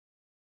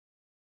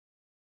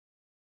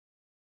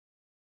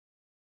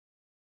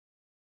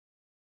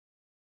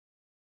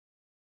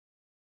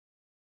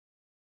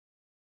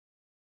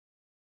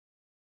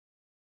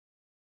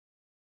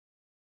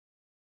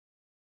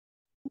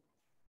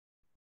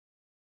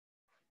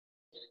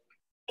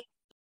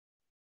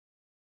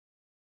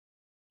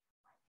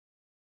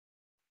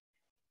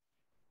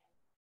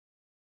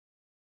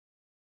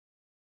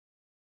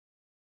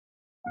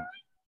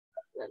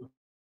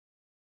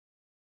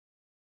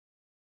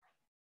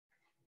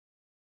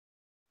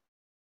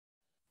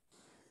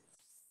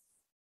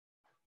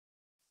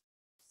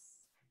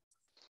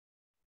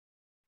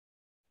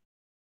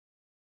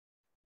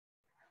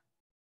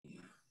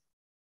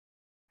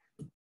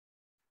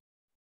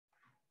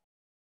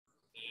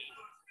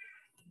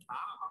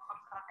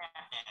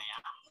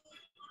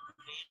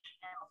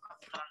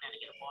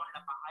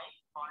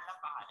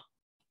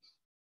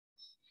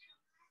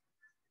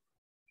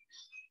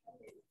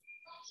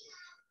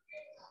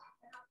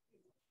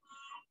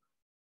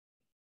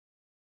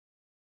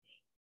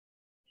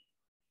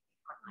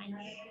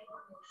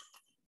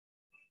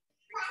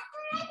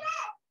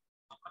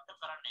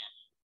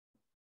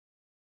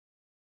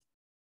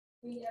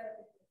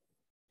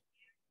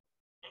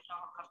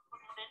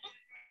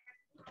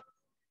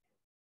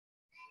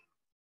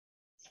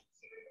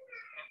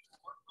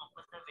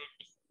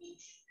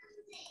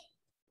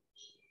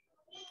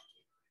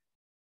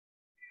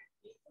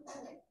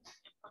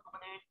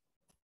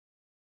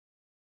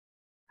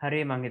හරි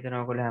මම හිතනවා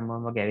ඔයගොල්ලෝ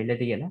හැමෝම වගේ ඇවිල්ලා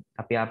තියෙනවා.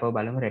 අපි ආපහු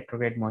බලමු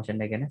retrograde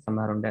motion එක ගැන.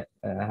 සමහරුන්ට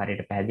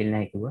හරියට පැහැදිලි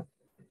නැහැ කිව්වා.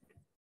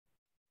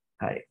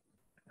 හරි.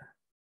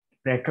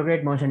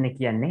 retrograde motion එක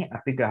කියන්නේ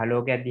අපි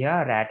ග්‍රහලෝකයක් දිහා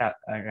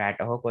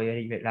රැට හෝ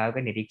කොයි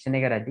වෙලාවක නිරීක්ෂණය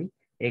කරද්දී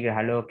ඒ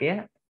ග්‍රහලෝකය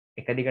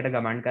එක දිගට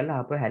ගමන්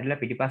කරලා ආපහු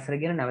හැරිලා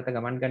පිටිපස්සට ගෙන නැවත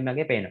ගමන් කරන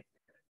වගේ පේනවා.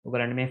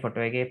 ඔයගොල්ලන්ට මේ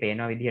ෆොටෝ එකේ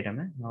පේන විදිහටම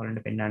මම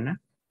ඔයගොල්ලන්ට පෙන්නන්න.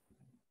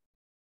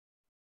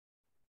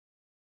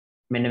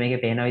 මෙන්න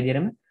මේකේ පේන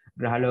විදිහටම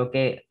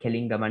ග්‍රහලෝකයේ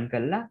කෙලින් ගමන්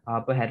කරලා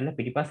ආපහු හැරිලා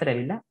පිටිපස්සට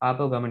ඇවිල්ලා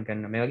ආපහු ගමන්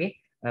කරනවා. මේ වගේ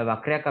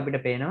වක්‍රයක් අපිට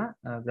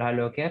පේනවා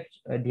ග්‍රහලෝකයක්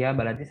දිහා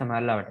බලද්දී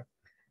සමහර ලාවට.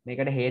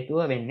 මේකට හේතුව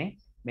වෙන්නේ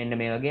මෙන්න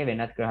මේ වගේ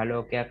වෙනත්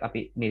ග්‍රහලෝකයක්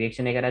අපි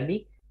නිරීක්ෂණය කරද්දී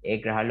ඒ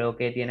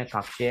ග්‍රහලෝකයේ තියෙන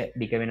කක්ෂය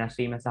දිග වෙනස්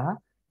වීම සහ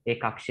ඒ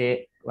කක්ෂයේ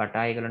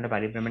වටා ඒගොල්ලන්ට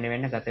පරිභ්‍රමණය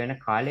වෙන්න ගත වෙන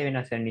කාලය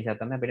වෙනස් වෙන නිසා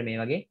තමයි අපිට මේ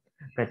වගේ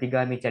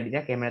ප්‍රතිගාමී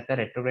චලිතයක් එහෙම නැත්නම්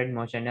retrograde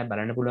motion එකක්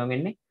බලන්න පුළුවන්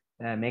වෙන්නේ.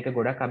 මේක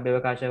ගොඩක්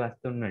අභ්‍යවකාශ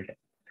වස්තුන් වලට.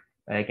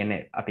 ඒ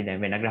කියන්නේ අපි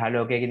දැන් වෙන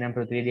ග්‍රහලෝකයකින් නම්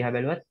පෘථිවිය දිහා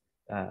බැලුවත්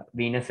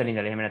වීනස් වලින්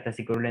ඉඳලා එහෙම නැත්නම්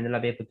සිකුරු වලින් ඉඳලා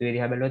අපි පෘථිවිය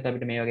දිහා බැලුවොත්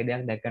අපිට මේ වගේ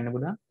දෙයක් දැක් ගන්න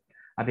පුළුවන්.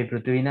 අපි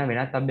පෘථිවිය නම්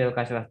වෙනත්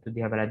අභ්‍යවකාශ වස්තු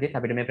දිහා බලද්දී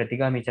අපිට මේ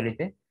ප්‍රතිගාමී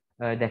චලිතය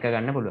දැක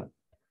ගන්න පුළුවන්.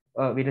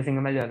 විරසිංහ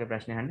මල්ලි වගේ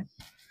ප්‍රශ්න අහන්න.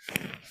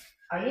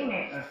 අයියේ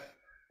මේ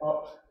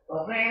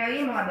ඔකේ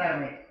නේද මොකද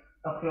මේ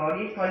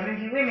ක්ලෝඩිස්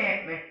කොල්මන් කිව්වේ මේ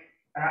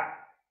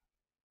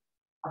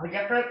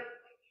අපිට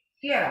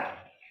කියලා.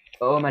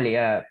 ඔව් මල්ලි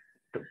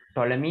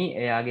ටොලමි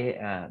එයාගේ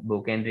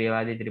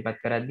භූකේන්ද්‍රීයවාදී ඉදිරිපත්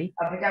කරද්දී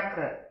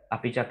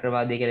අපි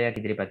චක්‍රවාදී කියලා එකක්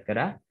ඉදිරිපත්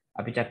කරා.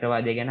 අපි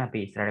චක්‍රවාදය ගැන අපි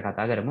ඉස්සරහට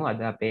කතා කරමු.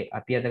 අද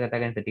අපි අද කතා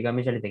කරන්නේ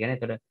ප්‍රතිගාමී චලිතය ගැන.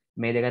 ඒතකොට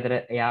මේ දෙක අතර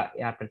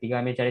එයා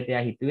ප්‍රතිගාමී චලිතය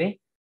හිතුවේ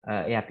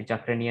ඒ අපි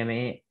චක්‍ර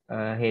නියමයේ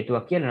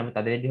හේතුවක් කියලා. නමුත්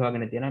අද වෙද්දී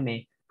හොයාගෙන තියෙනවා මේ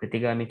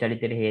ප්‍රතිගාමී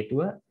චලිතයේ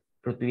හේතුව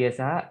පෘථිවිය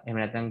සහ එහෙම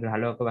නැත්නම්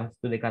ග්‍රහලෝක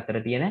වස්තු දෙක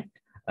අතර තියෙන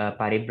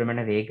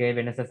පරිභ්‍රමණ වේගය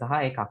වෙනස සහ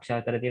ඒ කක්ෂ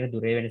අතර තියෙන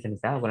දුරය වෙනස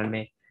නිසා. ඔයගොල්ලන්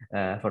මේ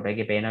ෆොටෝ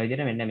එකේ පේන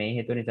විදිහට මෙන්න මේ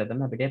හේතුව නිසා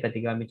තමයි අපිට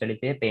ප්‍රතිගාමී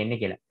චලිතය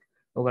පේන්නේ කියලා.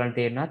 ඔයගොල්ලන්ට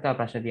තේරෙනවද? තව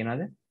ප්‍රශ්න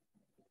තියෙනවද?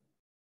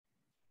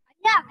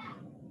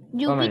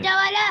 ජුපිටර්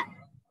වල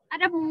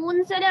අර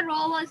මූන්ස් වල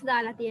රෝවර්ස්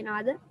දාලා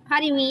තියනවාද?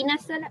 හරි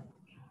වීනස් වල.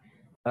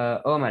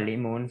 ඔව් මල්ලි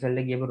මූන්ස්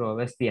වල ගියපු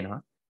රෝවර්ස් තියෙනවා.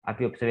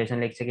 අපි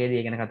ඔබ්සර්වේෂන් ලෙක්චර් එකේදී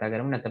ඒ ගැන කතා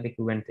කරමු. නැත්නම් අපි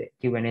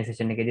Q&A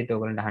සෙෂන් එකේදීත්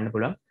ඔයගොල්ලන්ට අහන්න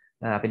පුළුවන්.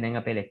 අපි දැන්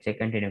අපේ ලෙක්චර් එක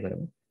කන්ටිනියු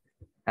කරමු.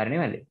 හරිනේ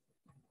මල්ලි?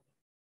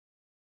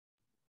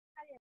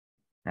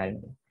 හරි.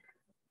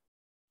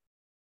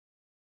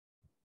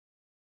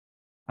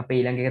 අපේ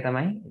ඊළඟ එක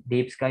තමයි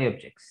deep sky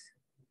objects.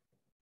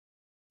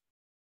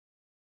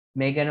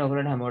 මේ ගැන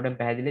ඔයගොල්ලන්ට හැමෝටම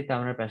පැහැදිලි.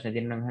 තවම ප්‍රශ්න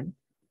තියෙනවා නම් අහන්න.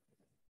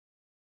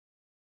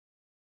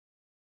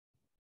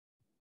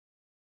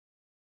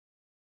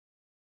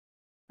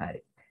 හරි.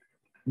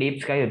 deep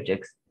sky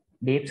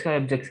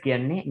objects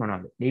කියන්නේ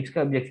මොනවද? deep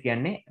sky objects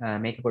කියන්නේ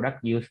මේක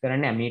ගොඩක් use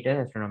කරන්නේ amateur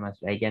astronomers.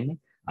 ඒ කියන්නේ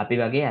අපි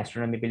වගේ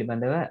astronomy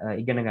පිළිබඳව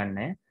ඉගෙන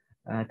ගන්න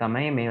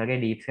තමයි මේ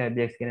වගේ deep sky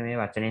objects කියන මේ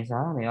වචනේ සහ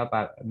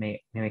මේවා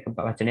මේක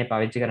වචනේ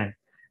පාවිච්චි කරන්නේ.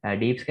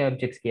 deep sky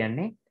objects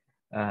කියන්නේ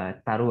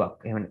තරුවක්.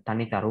 එහෙම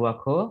තනි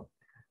තරුවක් හෝ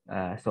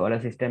solar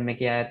system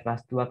එකේ අයත්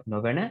වස්තුවක්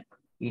නොවන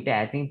ඊට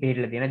ඈතින්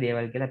පිහිටලා තියෙන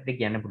දේවල් කියලා අපිට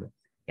කියන්න පුළුවන්.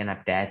 කියන්නේ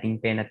අපිට ඈතින්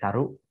පේන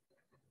තරු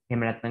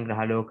එහෙම නැත්නම්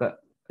ග්‍රහලෝක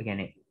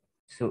කියන්නේ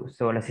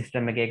සෝලර්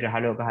සිස්ටම් එකේ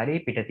ග්‍රහලෝක හරි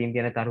පිටතින්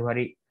තියෙන තරු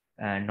හරි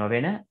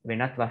නොවන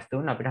වෙනත්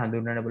වස්තුන් අපිට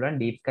හඳුන්වන්න පුළුවන්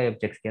deep sky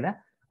objects කියලා.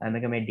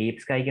 මේක මේ deep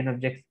sky කියන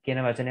objects කියන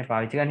වචනේ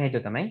පාවිච්චි කරන්න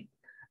හේතුව තමයි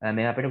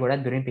මේ අපිට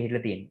ගොඩක් දුරින්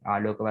පිහිටලා තියෙන්නේ.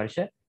 ආලෝක වර්ෂ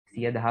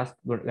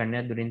 100,000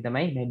 ගණනක් දුරින්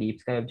තමයි මේ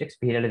deep sky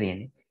objects පිහිටලා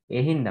තියෙන්නේ.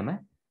 ඒ හින්දාම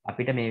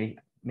අපිට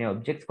මේ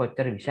objects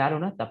කොච්චර විශාල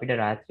වුණත් අපිට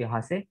රාත්‍රී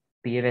අහසේ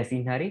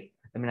පියවැසින් හරි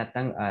එහෙම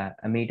නැත්නම්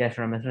meter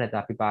astronomers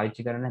නැත්නම් අපි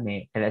පාවිච්චි කරන මේ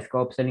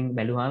telescopes වලින්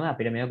බැලුවාම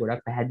අපිට මේක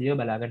ගොඩක් පැහැදිලිව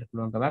බලා ගන්න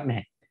පුළුවන් කමක්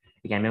නැහැ.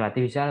 ඒ කියන්නේ මේ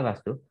අති විශාල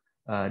වස්තු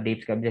deep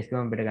sky objects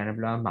කියවම අපිට ගන්න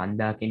පුළුවන්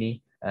මන්දාකිනි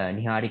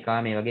නිහාරිකා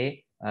මේ වගේ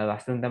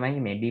වස්තුන් තමයි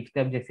මේ deep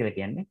sky objects කියලා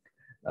කියන්නේ.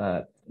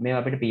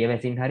 මේවා අපිට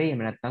පියවැසින් හරි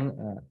එහෙම නැත්නම්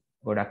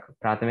ගොඩක්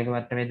ප්‍රාථමික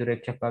මට්ටමේ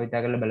දුරක්ෂක්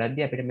භාවිතා කරලා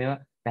බලද්දී අපිට මේවා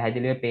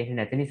පැහැදිලිව පේන්නේ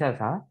නැති නිසා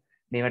සහ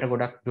මේවට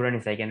ගොඩක් දුර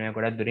නිසා කියන්නේ මේවා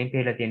ගොඩක් දුරින්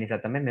පිහලා තියෙන නිසා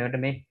තමයි මේවට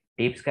මේ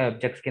deep sky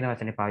objects කියන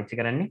වචනේ පාවිච්චි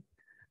කරන්නේ.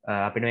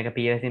 අපිට මේක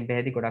පියවැසින්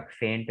පෙහැදී ගොඩක්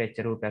faint වෙච්ච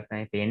රූපයක්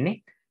තමයි පේන්නේ.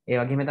 ඒ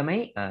වගේම තමයි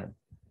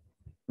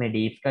මේ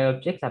deep sky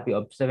objects අපි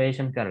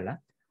observation කරලා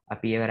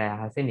අපි ඒව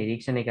රහසේ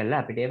නිරීක්ෂණය කරලා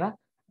අපිට ඒවා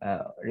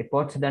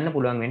reports දාන්න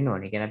පුළුවන් වෙන්න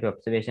ඕනේ. කියන්නේ අපි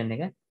observation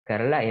එක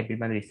කරලා ඒ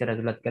පිළිබඳව විස්තර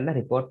ඇතුළත් කරලා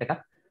report එකක්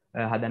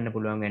හදන්න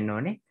පුළුවන් වෙන්න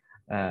ඕනේ.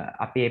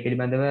 අපි ඒ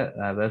පිළිබඳව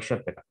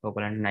workshop එකක්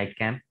ඔයගොල්ලන්ට night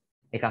camp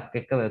එකක්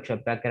එක්ක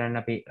වර්ක්ෂොප් එකක්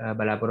කරන්න අපි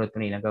බලාපොරොත්තු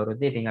වෙන ඊළඟ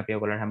අවුරුද්දේ. ඉතින් අපි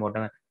ඔයගොල්ලන්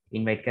හැමෝටම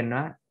ඉන්වයිට්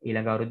කරනවා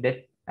ඊළඟ අවුරුද්දේ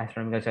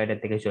astronomical side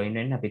එකත් එක්ක join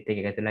වෙන්න අපිත්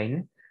එක්ක එකතුලා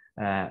ඉන්න.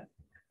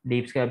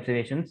 deep sky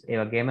observations ඒ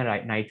වගේම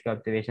night sky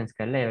observations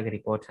කරලා ඒ වගේ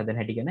reports හදන්න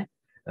හැටි ගැන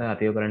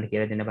අපි ඔයගොල්ලන්ට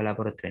කියලා දෙන්න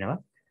බලාපොරොත්තු වෙනවා.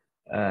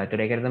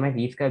 ඒතකොට ඒකට තමයි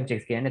deep sky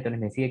objects කියන්නේ. එතන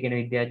මෙසිය කියන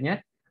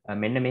විද්‍යාඥයා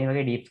මෙන්න මේ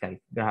වගේ deep sky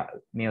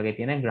මේ වගේ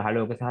තියෙන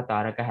ග්‍රහලෝක සහ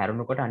තාරක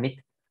හැරුණුකොට අනිත්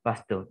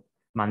වස්තු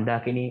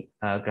මන්දාකිනි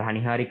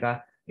ග්‍රහනිහාරිකා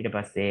ඊට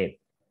පස්සේ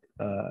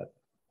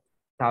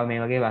තව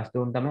මේ වගේ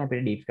වස්තුන් තමයි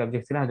අපිට deep sky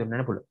objects කියලා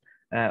හඳුන්වන්න පුළුවන්.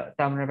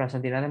 තව මොන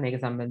ප්‍රශ්න තියෙනවද මේක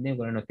සම්බන්ධයෙන්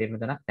ඔයගොල්ලෝ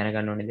නොතේරුණ තැනක්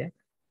දැනගන්න ඕනේ දේ?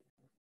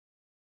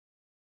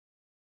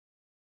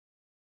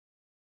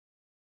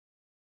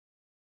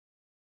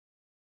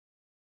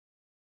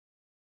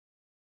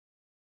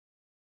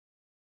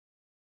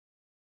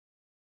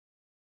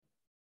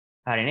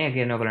 හරිනේ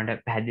කියන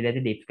ඔයගොල්ලන්ට පැහැදිලි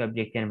ඇති deep sky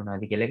object කියන්නේ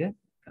මොනවද කියලා එක.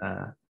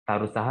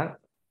 තරු සහ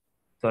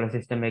solar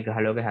system එකේ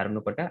ග්‍රහලෝක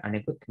හැරුණුකොට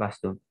අනිකුත්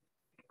වස්තුන්.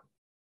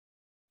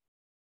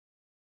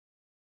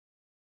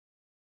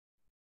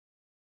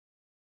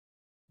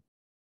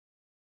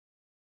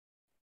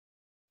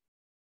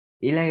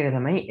 ඊළඟ එක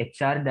තමයි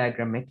HR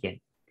diagram එක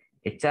කියන්නේ.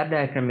 HR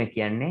diagram එක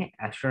කියන්නේ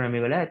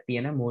astronomy වල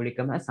තියෙන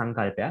මූලිකම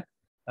සංකල්පයක්.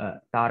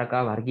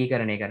 තාරකා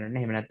වර්ගීකරණය කරන්න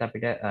එහෙම නැත්නම්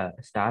අපිට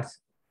stars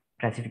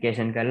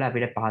classification කරලා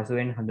අපිට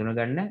පහසුවෙන්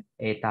හඳුනගන්න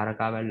ඒ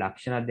තාරකාවල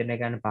ලක්ෂණ අධ්‍යයනය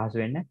කරන්න පහසු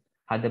වෙන්න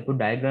හදපු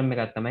diagram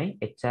එකක් තමයි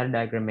HR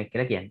diagram එක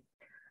කියලා කියන්නේ.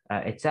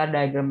 HR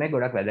diagram එක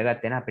ගොඩක්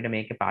වැදගත් වෙන අපිට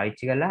මේක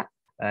පාවිච්චි කරලා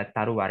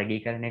තරු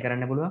වර්ගීකරණය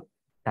කරන්න පුළුවන්.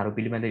 තරු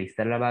පිළිබඳ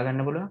විස්තර ලබා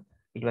ගන්න පුළුවන්.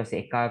 ඊට පස්සේ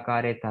එක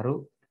ආකාරයේ තරු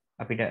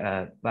අපිට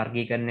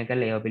වර්ගීකරණය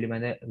කරලා ඒව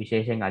පිළිබඳ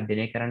විශේෂයෙන්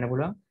අධ්‍යයනය කරන්න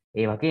පුළුවන්.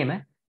 ඒ වගේම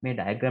මේ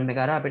diagram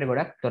එක අරන් අපිට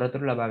ගොඩක්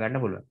තොරතුරු ලබා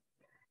ගන්න පුළුවන්.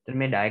 එතකොට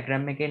මේ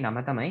diagram එකේ නම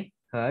තමයි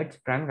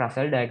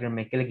Hertzsprung-Russell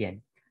diagram එක කියලා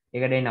කියන්නේ.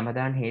 ඒකට ඒ නම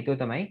දාන්න හේතුව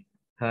තමයි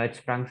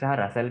Hertzsprung සහ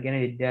Russell කියන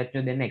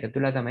විද්‍යාඥයෝ දෙන්න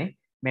එකතුලා තමයි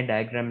මේ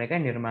diagram එක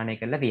නිර්මාණය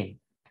කරලා තියෙන්නේ.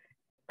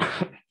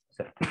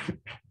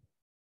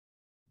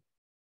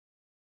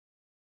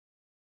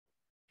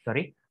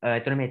 sorry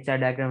එතකොට මේ HR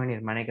diagram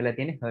නිර්මාණය කරලා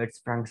තියෙන්නේ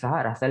Hertzsprung සහ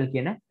Russell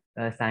කියන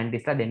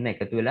සයන්ටිස්ට්ලා දෙන්න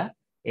එකතු වෙලා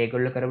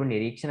ඒගොල්ලෝ කරපු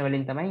නිරීක්ෂණ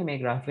වලින් තමයි මේ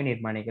graph එක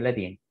නිර්මාණය කරලා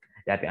තියෙන්නේ.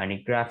 දැන් අපි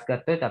අනිත් graphs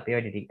ගත්තොත්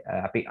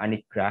අපි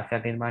අනිත් graph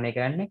එකක් නිර්මාණය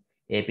කරන්නේ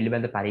ඒ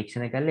පිළිබඳ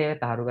පරීක්ෂණ කරලා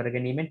ඒක තහවුරු කර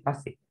ගැනීමෙන්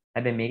පස්සේ.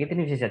 හැබැයි මේකේ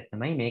තියෙන විශේෂත්වය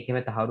තමයි මේකෙම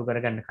තහවුරු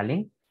කරගන්න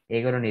කලින්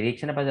ඒගොල්ලෝ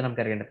නිරීක්ෂණ පදනම්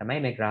කරගෙන තමයි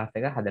මේ graph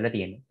එක හදලා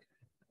තියෙන්නේ.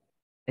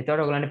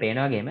 එතකොට ඔයගලන්ට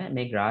පේනා වගේම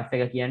මේ graph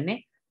එක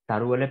කියන්නේ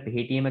තරුවල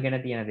පිහිටීම ගැන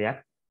තියෙන දෙයක්.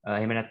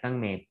 එහෙම නැත්නම්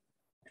මේ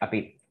අපි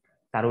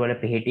තරුවල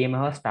පිහිටීම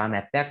හෝ ස්ටාර්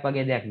මැප් එකක්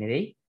වගේ දෙයක්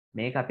නෙවෙයි.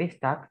 මේක අපි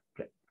ස්ටාර්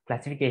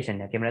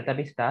ක්ලාසිෆිකේෂන් එකක්. එහෙම නැත්නම්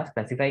අපි ස්ටාර්ස්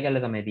ක්ලාසිෆයි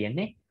කරලා තමයි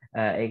තියන්නේ.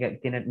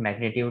 ඒක තියෙන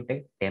මැග්නිටියුඩ් එක,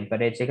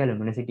 ටෙම්පරේචර් එක,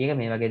 ලුමිනිසිටි එක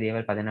මේ වගේ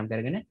දේවල් පදනම්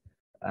කරගෙන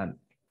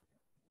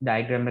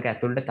ඩයග්‍රෑම් එක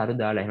ඇතුළට තරු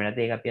දාලා එහෙම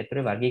නැත්නම් ඒක අපි අතට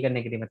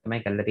වර්ගීකරණය කිරීම තමයි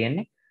කරලා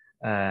තියෙන්නේ.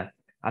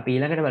 අපි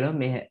ඊළඟට බලමු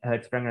මේ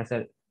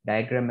Hertzsprung-Russell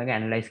diagram එක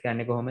ඇනලයිස්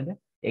කරන්නේ කොහොමද?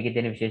 ඒකේ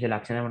තියෙන විශේෂ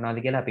ලක්ෂණ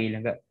මොනවද කියලා අපි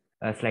ඊළඟ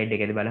ස්ලයිඩ්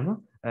එකේදී බලමු.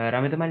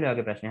 රමිත මල්ලි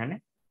ඔයගේ ප්‍රශ්න අහන්න.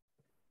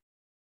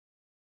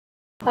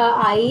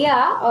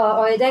 අයියා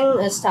ඔය දැන්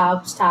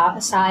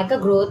ස්ටාර් එක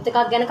growth එකක්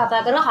ගැන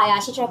කතා කරලා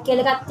හයාෂි track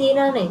කියලා එකක්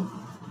තියෙනවානේ.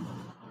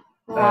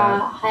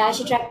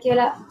 හයාෂි track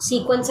කියලා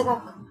sequence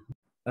එකක්.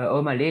 ඔව්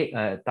මල්ලි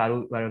තරු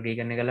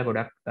වර්ගීකරණය කරලා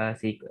ගොඩක්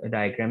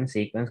diagram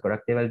sequence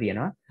ගොඩක් දේවල්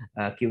තියෙනවා.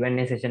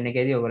 Q&A session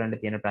එකේදී ඔයගොල්ලන්ට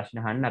තියෙන ප්‍රශ්න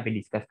අහන්න අපි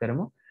discuss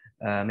කරමු.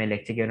 මේ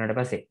lecture කියවනාට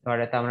පස්සේ.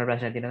 ඔයාලට තව මොන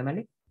ප්‍රශ්න තියෙනවද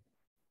මල්ලි?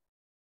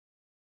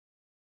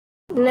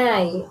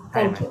 නෑ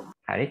thank you.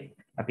 හරි.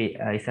 අපි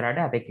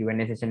ඉස්සරහට අපේ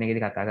Q&A session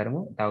එකේදී කතා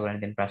කරමු. තව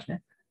ඔයගොල්ලන්ට තියෙන ප්‍රශ්න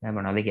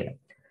මොනවද කියලා.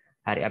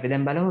 හරි. අපි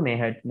දැන් බලමු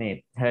මේ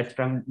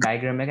Hertzsprung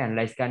diagram එක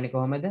analyze කරන්නේ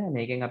කොහොමද?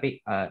 මේකෙන් අපි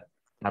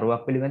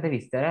තරුවක් පිළිබඳ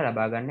විස්තර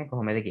ලබා ගන්න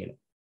කොහොමද කියලා.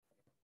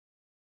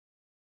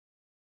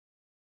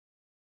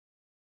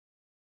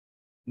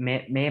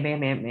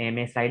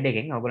 මේ ස්ලයිඩ්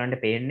එකෙන් ඔයගොල්ලන්ට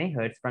පේන්නේ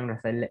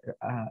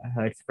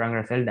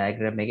Hertzsprung-Russell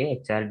diagram එකේ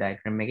HR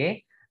diagram එකේ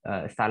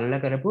සරල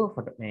කරපු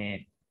මේ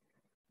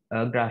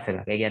graph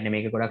එකක්. ඒ කියන්නේ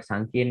මේක ගොඩක්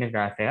සංකීර්ණ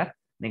graph එකක්.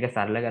 මේක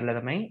සරල කරලා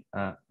තමයි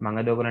මම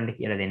අද ඔයගොල්ලන්ට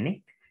කියලා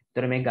දෙන්නේ.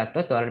 ඒතර මේක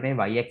ගත්තොත් ඔයාලට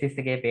මේ y axis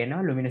එකේ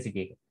පේනවා luminosity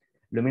එක.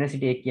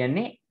 luminosity එක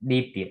කියන්නේ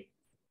දීප්තිය.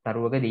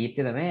 තරුවක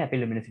දීප්තිය තමයි අපි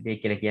luminosity එක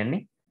කියලා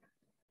කියන්නේ.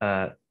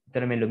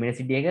 ඒතර මේ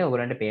luminosity එක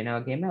ඔයගොල්ලන්ට පේනා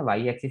වගේම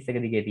y axis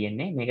එක දිගේ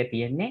තියෙන්නේ. මේක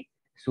තියෙන්නේ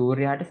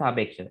සූර්යයාට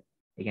සාපේක්ෂව.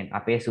 ඒ කියන්නේ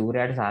අපේ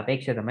සූර්යයාට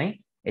සාපේක්ෂව තමයි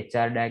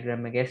HR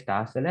diagram එකේ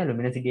stars වල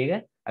luminosity එක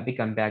අපි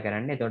compare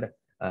කරන්නේ. එතකොට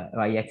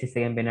y axis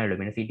එකෙන් පේන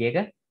luminosity එක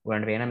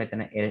ඔයගොල්ලන්ට පේනවා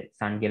මෙතන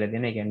sun කියලා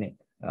දෙන. ඒ කියන්නේ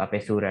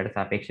අපේ සූර්යයාට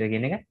සාපේක්ෂව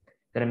කියන එක.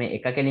 ඒතර මේ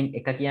එක කෙලින්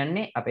එක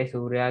කියන්නේ අපේ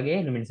සූර්යාගේ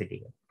luminosity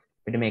එක.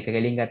 අපිට මේක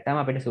කෙලින් ගත්තාම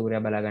අපිට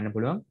සූර්යයා බලා ගන්න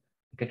පුළුවන්.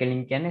 එක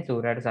කෙලින් කියන්නේ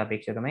සූර්යයාට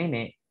සාපේක්ෂව තමයි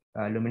මේ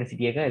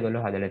luminosity එක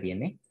ඒගොල්ලෝ හදලා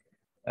තියෙන්නේ.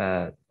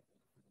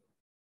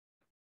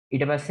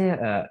 ඊට පස්සේ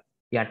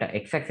යට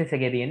x axis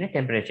එකේ තියෙන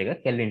temperature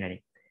එක කෙල්වින් වලින්.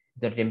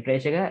 ඒතර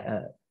temperature එක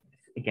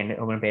ඒ කියන්නේ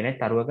ඔයගොල්ලෝ පේන්නේ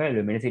තරුවක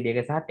luminosity එක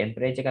සහ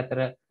temperature එක අතර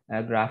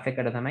graph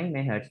එකකට තමයි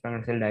මේ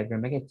Hertzsprung-Russell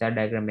diagram එක HR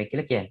diagram එක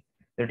කියලා කියන්නේ.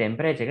 ඒතර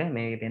temperature එක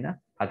මේකේ තියෙන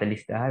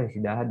 40000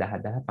 20000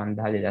 10000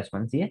 5000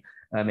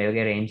 2500 මේ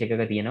වගේ range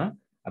එකක තියෙනවා.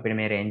 අපිට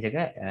මේ range එක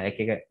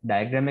එක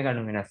diagram එක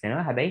අනුව වෙනස්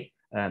වෙනවා. හැබැයි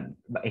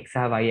x සහ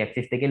y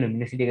ඇක්සිස් එකේ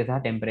ලුමිනිසිටි එක සහ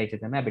ටෙම්පරේචර්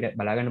තමයි අපිට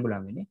බලා ගන්න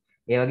පුළුවන් වෙන්නේ.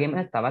 ඒ වගේම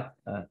තවත්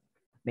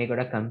මේ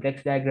ගොඩක්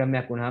කම්ප්ලෙක්ස් ඩයග්‍රෑම්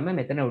එකක් වුණාම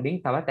මෙතන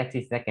උඩින් තවත්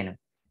ඇක්සිස් එකක් එනවා.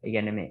 ඒ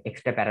කියන්නේ මේ x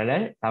ට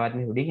පැරලල් තවත්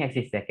මේ උඩින්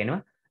ඇක්සිස් එකක් එනවා.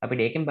 අපිට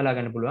ඒකෙන් බලා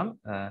ගන්න පුළුවන්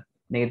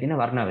මේකේ තියෙන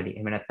වර්ණාවලිය.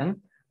 එහෙම නැත්නම්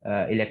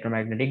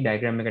ඉලෙක්ට්‍රොමැග්නටික්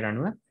ඩයග්‍රෑම් එකට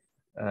අනුව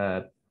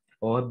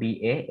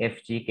OBA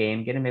FGKM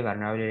කියන මේ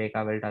වර්ණාවලි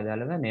රේඛා වලට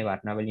අදාළව මේ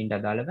වර්ණාවලින්ට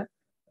අදාළව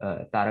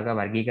තාරක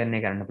වර්ගීකරණය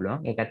කරන්න පුළුවන්.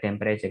 ඒකත්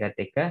ටෙම්පරේචර් එකත්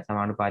එක්ක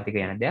සමානුපාතික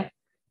යන දෙයක්.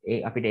 ඒ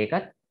අපිට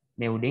ඒකත්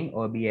මේ උඩින්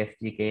OB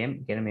FGKM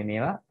කියන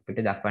මේවා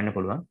අපිට දක්වන්න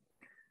පුළුවන්.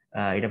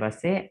 ඊට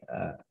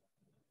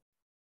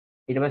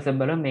පස්සේ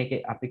බලමු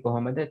මේකේ අපි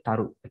කොහොමද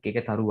තරු එක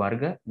තරු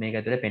වර්ග මේක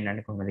ඇතුලේ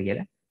පෙන්වන්නේ කොහොමද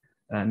කියලා.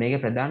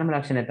 මේකේ ප්‍රධානම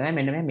ලක්ෂණය තමයි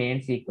මෙන්න මේ මේන්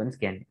සීක්වන්ස්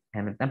කියන්නේ.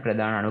 එහෙම නැත්නම්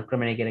ප්‍රධාන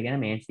අනුක්‍රමණය කියලා කියන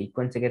මේන්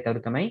සීක්වන්ස් එකේ තරු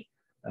තමයි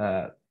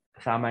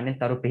සාමාන්‍යයෙන්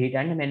තරු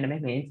පිහිටන්නේ මෙන්න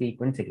මේ මේන්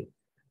සීක්වන්ස් එකේ.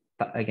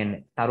 ඒ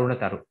කියන්නේ තරුණ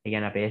තරු. ඒ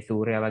කියන්නේ අපේ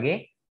සූර්යයා වගේ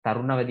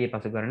තරුණ අවධිය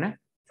පසු කරන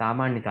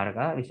සාමාන්‍ය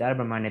තරකා විශාල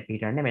ප්‍රමාණයක්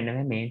පිහිටන්නේ මෙන්න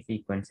මේ මේන්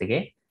සීක්වන්ස්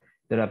එකේ.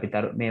 ඒතර අපි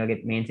මේ වගේ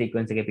මේන්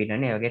සීක්වන්ස් එකේ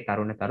පිහිටන්නේ ඒ වගේ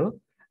තරුණ තරු.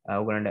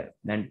 ඔයගොල්ලන්ට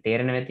දැන්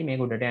තේරෙනවා ඇති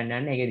මේක උඩට යන්න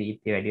යන්න ඒකේ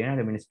දීප්තිය වැඩි වෙනවා,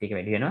 ලුමිනිසිටි එක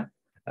වැඩි වෙනවා.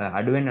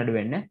 අඩු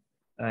වෙන්න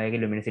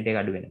ඒකේ ලුමිනිසිටි එක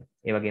අඩු වෙනවා.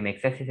 ඒ වගේම x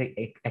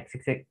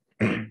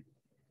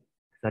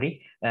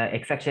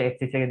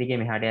axis එක දිගේ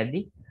මෙහාට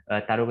යද්දී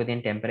තරුවක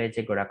තියෙන ටෙම්පරේචර්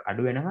එක ගොඩක්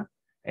අඩු වෙනවා.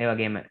 ඒ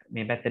වගේම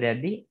මේ පැත්තට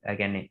යද්දී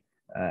කියන්නේ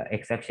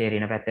x අක්ෂයේ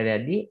රින පැත්තට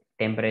යද්දී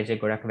ටෙම්පරේචර්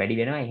ගොඩක් වැඩි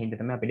වෙනවා. ඒ හින්දා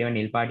තමයි අපිට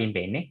නිල් පාටින්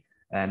පේන්නේ.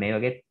 මේ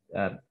වගේ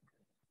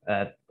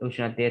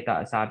උෂ්ණත්වයේ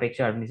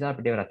සාපේක්ෂව අඩු නිසා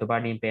අපිට රතු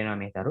පාටින් පේනවා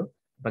මේ තරු.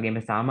 වගේම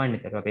සාමාන්‍ය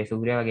තරු අපේ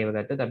සූර්යයා වගේව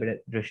ගත්තොත් අපිට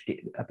දෘෂ්ටි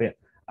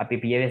අපි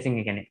පියවැසින්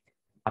කියන්නේ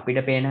අපිට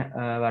පේන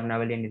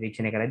වර්ණාවලිය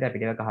නිරීක්ෂණය කරද්දී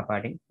අපිට ඒක කහ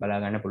පාටින් බලා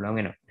ගන්න පුළුවන්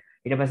වෙනවා.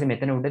 ඊට පස්සේ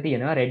මෙතන උඩ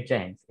තියෙනවා රෙඩ්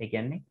ජයන්ට්ස්. ඒ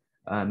කියන්නේ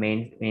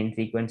මේන්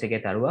සීක්වන්ස්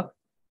එකේ තරුවක්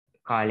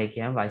කාලය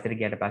කියන වයසට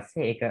ගියට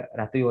පස්සේ ඒක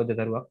රතු යෝධ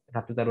තරුවක්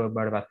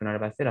බවට පත්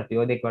වුණාට පස්සේ රතු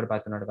යෝධෙක් බවට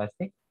පත් වුණාට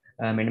පස්සේ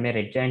මෙන්න මේ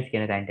රෙඩ් ජයන්ට්ස්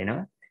කියන තැනට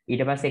එනවා.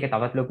 ඊට පස්සේ ඒක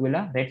තවත් ලොකු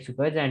වෙලා රෙඩ්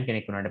සුපර් ජයන්ට්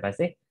කෙනෙක් වුණාට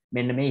පස්සේ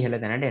මෙන්න මේ ඉහළ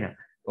තැනට එනවා.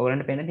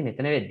 ඕගලන්ට පේනදී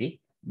මෙතන වෙද්දී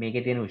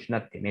මේකේ තියෙන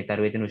උෂ්ණත්වය මේ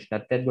තරුවේ තියෙන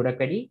උෂ්ණත්වයත් ගොඩක්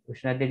වැඩි,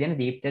 උෂ්ණත්වයේ තියෙන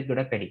දීප්තියත්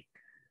ගොඩක් වැඩි.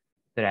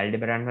 ඒතර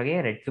ඇල්ඩෙබරාන් වගේ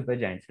රෙඩ් සුපර්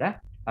ජයන්ට්ස්ලා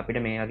අපිට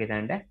මේ වගේ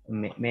තැනට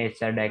මේ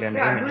ස්ටාර් ඩයග්‍රෑම්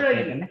එකේ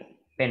මෙතන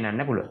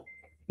පෙන්වන්න පුළුවන්.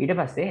 ඊට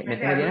පස්සේ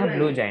මෙතන තියෙනවා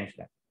බ්ලූ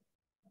ජයන්ට්ස්ලා.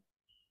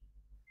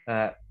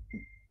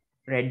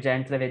 රෙඩ්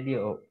ජයන්ට්ස්ලා වෙද්දී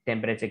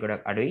ටෙම්පරේචර්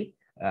ගොඩක් අඩුයි.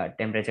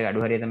 ටෙම්පරේචර්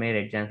අඩු හරිය තමයි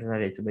රෙඩ් ජයන්ට්ස් සහ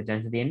රෙඩ් සුපර්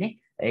ජයන්ට්ස් තියෙන්නේ.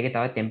 ඒකේ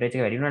තවත්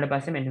ටෙම්පරේචර් වැඩි වුණාට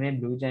පස්සේ මෙන්න මේ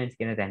බ්ලූ ජයන්ට්ස්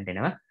කියන තැනට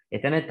එනවා.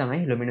 එතන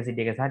තමයි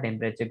ලුමිනිසිටි එක සහ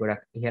ටෙම්පරේචර්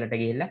ගොඩක් ඉහළට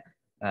ගිහිල්ලා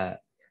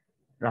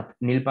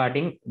නිල්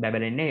පාටින්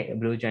බැබලෙන්නේ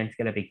බ්ලූ ජයන්ට්ස්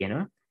කියලා අපි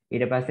කියනවා.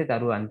 ඊට පස්සේ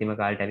තරු අන්තිම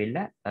කාලට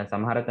ඇවිල්ලා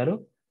සමහර තරු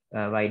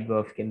වයිට්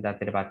ඩ්වර්ෆ්ස් කියන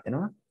තත්ත්වයටපත්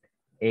වෙනවා.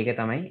 ඒක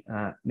තමයි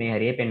මේ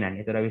හරිය පෙන්වන්නේ.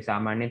 ඒතර අපි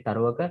සාමාන්‍යයෙන්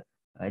තරුවක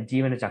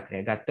ජීවන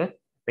චක්‍රය ගත්තොත්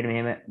අපිට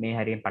මෙහෙම මේ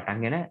හරියෙන්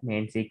පටන්ගෙන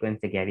මේන්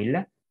සීක්වන්ස් එකේ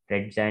ඇවිල්ලා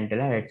රෙඩ්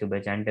ජයන්ට්ලා, රෙඩ් සුපර්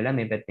ජයන්ට්ලා,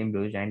 මේ පැත්තෙන්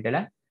බ්ලූ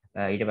ජයන්ට්ලා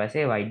ඊට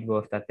පස්සේ වයිට්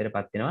ඩ්වර්ෆ්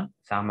තත්ත්වයටපත් වෙනවා.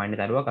 සාමාන්‍ය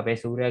තරුවක් අපේ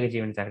සූර්යාගේ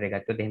ජීවන චක්‍රය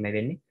ගත්තොත් එහෙම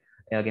වෙන්නේ.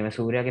 ඒ වගේම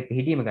සූර්යාගේ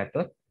පිහිටීම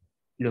ගත්තොත්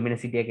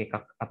ලුමිනිසිටි එකක්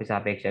අපි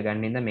සාපේක්ෂව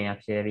ගන්න ඉඳ මේ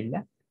අක්ෂය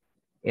ඇවිල්ලා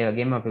ඒ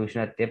වගේම අපේ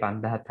උෂ්ණත්වය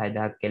 5000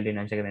 6000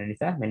 කෙල්වින් අංශක වෙන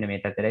නිසා මෙන්න මේ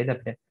තත්ත්වයයි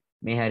අපිට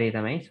මේ හරිය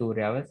තමයි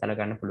සූර්යාව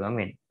සලකන්න පුළුවන්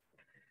වෙන්නේ.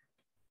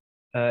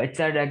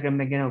 HR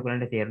diagram එක ගැන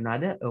ඔයගලන්ට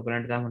තේරුණාද?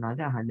 ඔයගලන්ට තව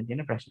මොනවද අහන්න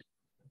තියෙන ප්‍රශ්න?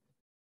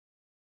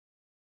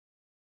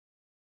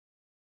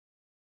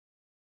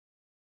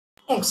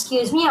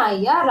 Excuse me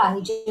අයියා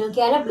රයිජල්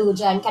කියන blue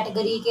giant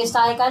category එකේ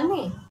ස්ථාය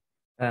කන්නේ?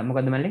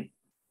 මොකද්ද මල්ලි?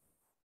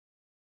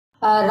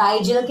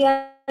 රයිජල්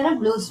කියන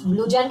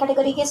blue giant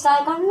category එකේ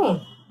ස්ථාය කන්නේ?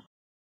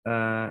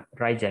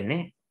 රයිජල්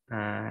නේ.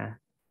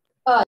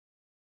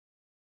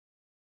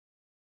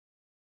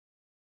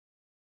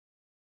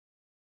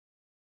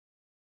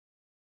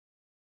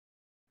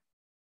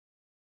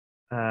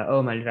 ඔව්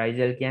මල්ලි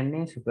රයිජල්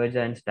කියන්නේ සුපර්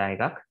ජයන්ට් ස්ටාර්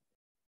එකක්.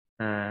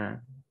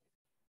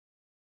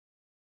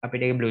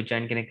 අපිට ඒක බ්ලූ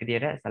ජයන්ට් කෙනෙක්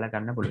විදියට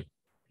සලකන්න පුළුවන්.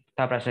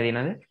 තව ප්‍රශ්න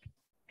තියෙනවද?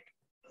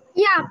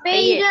 අපේ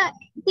ඉර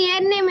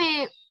තියෙන්නේ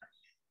මේ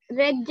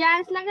රෙඩ්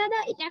ජයන්ට්ස් ළඟද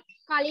ඊට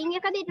කලින්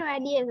එකද ඊට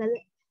වැඩි එකද?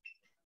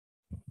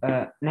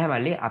 නැහැ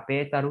මල්ලි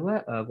අපේ තරුව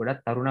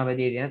ගොඩක් තරුණ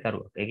අවධියේ තියෙන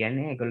තරුවක්. ඒ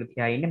කියන්නේ ඒගොල්ලෝ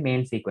තියා ඉන්නේ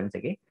මේන් සීක්වන්ස්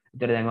එකේ.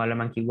 ඒතර දැන් ඔයාලා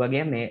මම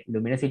කිව්වාගේ මේ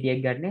ලුමිනිසිටි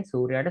එක ගන්නේ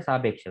සූර්යයාට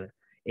සාපේක්ෂව.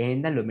 ඒ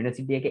හින්දා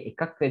ලුමිනිසිටි එක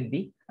එකක්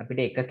වෙද්දී අපිට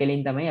එක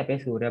කෙලින් තමයි අපේ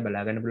සූර්යයා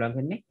බලා ගන්න පුළුවන්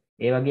වෙන්නේ.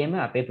 ඒ වගේම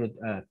අපේ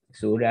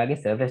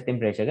සූර්යාගේ සර්ෆස්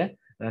ටෙම්පරේචර් එක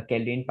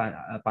කෙල්වින්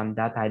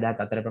 5000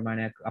 6000 අතර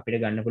ප්‍රමාණයක්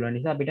අපිට ගන්න පුළුවන්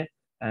නිසා අපිට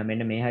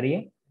මෙන්න මේ හරිය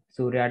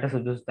සූර්යාට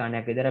සුදුසු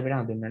ස්ථානයක් විදිහට අපිට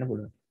හඳුන්වන්න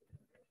පුළුවන්.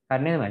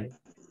 හරි නේද මල්ලි?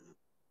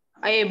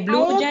 අය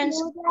බ්ලූ ජයන්ට්ස්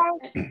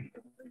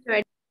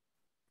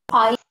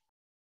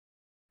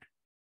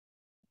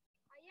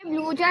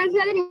blue giants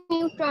වල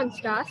neutron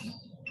stars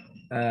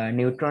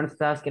නියුට්‍රෝන්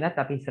ස්ටාර්ස් කෙනත්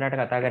අපි ඉස්සරහට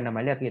කතා කරන්න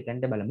මල්ලි අපි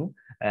එතනට බලමු.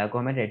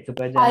 කොහොමද රෙඩ්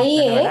සුපර් ජයන්ට්ස්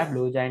වල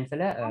බ්ලූ ජයන්ට්ස්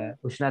වල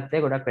උෂ්ණත්වය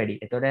ගොඩක් වැඩි.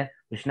 ඒතකොට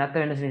උෂ්ණත්ව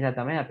වෙනස නිසා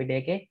තමයි අපිට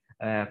ඒකේ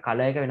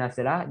කලර් එක වෙනස්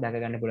වෙලා දැක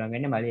ගන්න පුළුවන්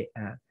වෙන්නේ මල්ලි.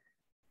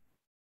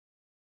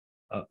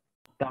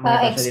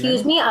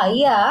 excuse me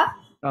අයියා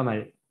ඔව්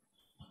මල්ලි.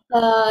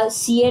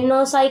 CNO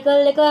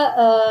cycle එක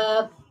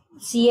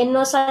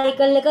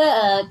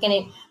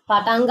කියන්නේ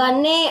පටන්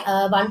ගන්නේ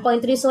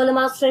 1.3 solar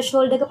mass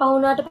threshold එක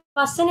පහුණාට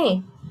පස්සේනේ.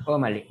 ඔව්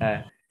මල්ලි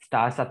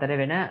ස්ටාර්ස් අතර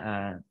වෙන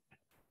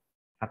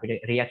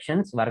අපිට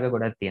රියක්ෂන්ස් වර්ග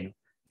ගොඩක් තියෙනවා.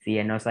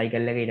 CNO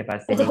cycle එක ඊට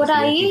පස්සේ එතකොට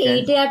අයියේ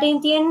ඊට යටින්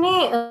තියෙන්නේ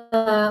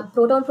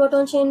proton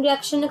proton chain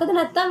reaction එකද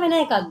නැත්නම් වෙන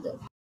එකක්ද?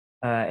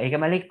 ඒක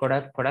මල්ලි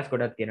කොටස්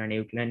ගොඩක් තියෙනවා.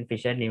 Nuclear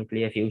ෆිෂන්,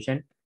 nuclear fusion,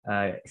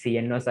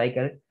 CNO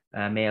cycle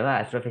මේවා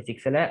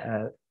ඇස්ට්‍රොෆිසික්ස් වල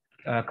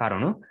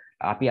කරුණු.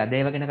 අපි අද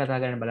ඒවා ගැන කතා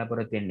කරන්න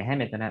බලාපොරොත්තු වෙන්නේ නැහැ.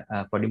 මෙතන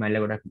පොඩි මල්ල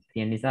ගොඩක්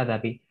තියෙන නිසා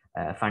අපි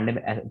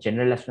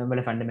ජෙනරල් ඇස්ට්‍රොනොමි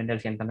වල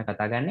ෆන්ඩමෙන්ටල්ස් ගැන තමයි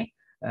කතා කරන්නේ.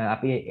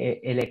 අපි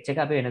ඒ ලෙක්චර් එක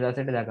අපි වෙන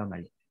දවසකට දාගමු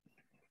මල්ලි.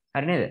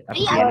 හරි නේද?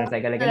 අපි CNO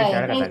cycle එක ගැන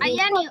ඉස්සරහට කතා කරමු.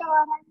 අයියා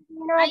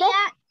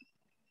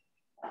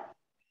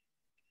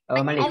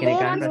ඔව් මල්ලි ඒක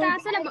නියුට්‍රෝන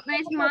ස්ටාර්ස් වල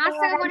මාස්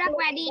එක ගොඩක්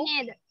වැඩි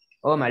නේද?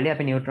 ඔව් මල්ලි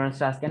අපි නියුට්‍රෝන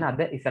ස්ටාර්ස් ගැන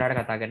අද ඉස්සරහට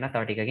කතා කරනවා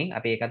තව ටිකකින්.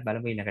 අපි ඒකත්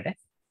බලමු ඊළඟට.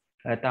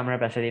 තාමර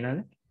ප්‍රශ්න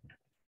තියෙනවද?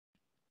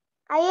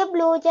 අයියේ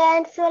බ්ලූ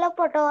ජයන්ට්ස් වල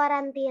ෆොටෝ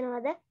අරන්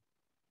තියනවද?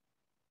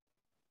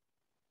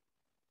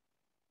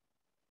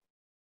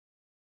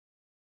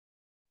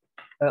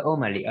 ඔව්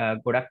මල්ලි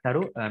ගොඩක්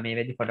තරු මේ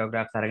වෙද්දි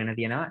ෆොටෝග්‍රාෆ්ස් අරගෙන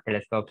තියෙනවා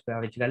ටෙලස්කෝප්ස්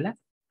පාවිච්චි කරලා.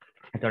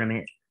 එතකොට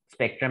මේ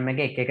ස්පෙක්ට්‍රම්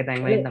එක එක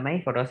තැන් වලින් තමයි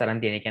ෆොටෝස්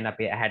අරන් තියෙන්නේ. කියන්නේ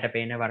අපි ඇහැට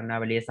පේන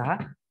වර්ණාවලිය සහ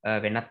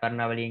වෙනත්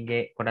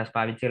වර්ණාවලියන්ගේ කොටස්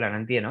පාවිච්චි කරලා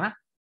අරන් තියෙනවා.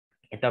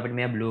 එතකොට අපිට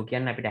මේ බ්ලූ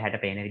කියන්නේ අපිට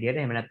ඇහැට පේන විදිහට.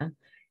 එහෙම නැත්නම්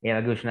ඒ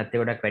වගේ උෂ්ණත්වය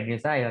ගොඩක් වැඩි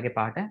නිසා ඒ වගේ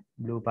පාට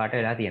බ්ලූ පාට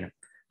වෙලා තියෙනවා.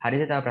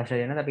 හරිද? තව ප්‍රශ්න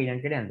දෙනවද? අපි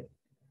ඊළඟට යන්න.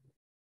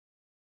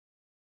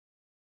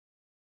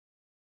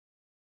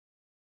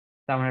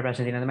 තව මොන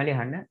ප්‍රශ්න තියෙනවද මල්ලි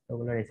අහන්න?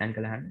 ඔයගොල්ලෝ රිසන්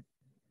කළා අහන්න.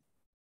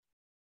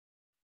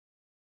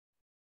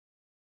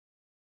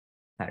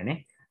 හරිනේ.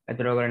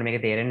 එතකොට ඔයගොල්ලන්ට මේක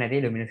තේරෙන්නේ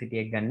නැති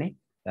ලුමිනොසිටි එක ගන්නෙ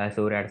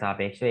සූර්යයාට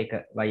සාපේක්ෂව ඒක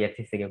y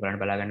axis එකේ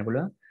ඔයගොල්ලන්ට බලා ගන්න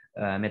පුළුවන්.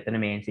 මෙතන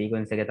මේන්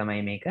සීක්වෙන්ස් එක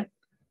තමයි මේක.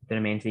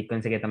 මෙතන මේන්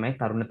සීක්වෙන්ස් එකේ තමයි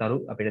තරු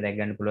අපිට දැක්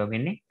ගන්න පුළුවන්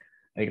වෙන්නේ.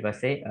 ඊට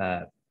පස්සේ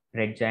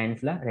රෙඩ්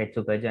ජයන්ට්ස් ලා, රෙඩ්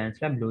සුපර් ජයන්ට්ස්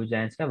ලා, බ්ලූ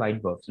ජයන්ට්ස් ලා, වයිට්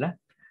ඩ්වර්ෆ්ස් ලා.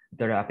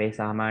 එතකොට අපේ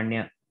සාමාන්‍ය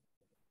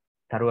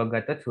තරුවක්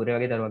ගත්තොත් සූර්ය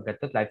වගේ තරුවක්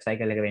ගත්තොත් ලයිෆ්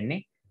සයිකල් එක වෙන්නේ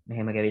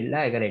මෙහෙම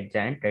ගෙවිලා ඒක රෙඩ්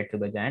ජයන්ට්, රෙඩ්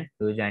සුපර් ජයන්ට්,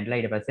 බ්ලූ ජයන්ට් ලා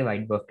ඊට පස්සේ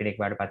වයිට් ඩ්වර්ෆ් කෙනෙක්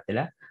වඩපත්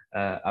වෙලා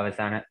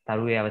අවසාන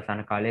තරුවේ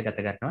අවසාන කාලය ගත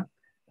කරනවා.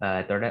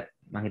 එතකොට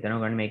මම හිතනවා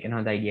ඔයගොල්ලෝ මේකෙන්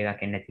හොඳ අයිඩියා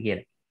එකක් එන්න ඇති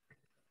කියලා.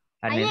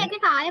 හරි අයියා නේද?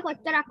 ඒකේ කාලය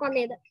කොච්චරක්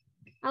වගේද?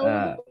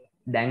 අවුරුදු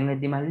දැන්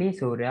වෙද්දි මල්ලි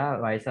සූර්යයා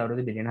වයස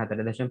අවුරුදු බිලියන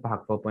 4.5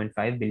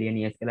 4.5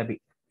 බිලියන් ඉයර්ස් කියලා අපි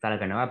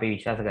සලකනවා. අපි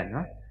විශ්වාස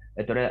කරනවා.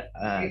 එතකොට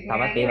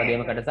තවත් ඒ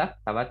වගේම කොටසක්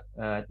තවත්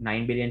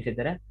 9 බිලියන්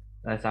විතර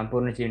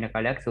සම්පූර්ණ ජීවන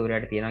කාලයක්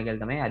සූර්යයාට තියෙනවා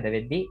කියලා තමයි අද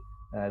වෙද්දි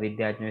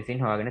විද්‍යාඥයෝ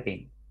විසින් හොයාගෙන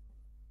තියෙන්නේ.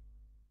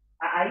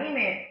 අයියේ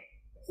මේ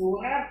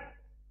සූර්ය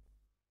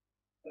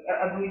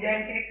බ්ලූ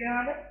ජයන්ට් කෙනෙක්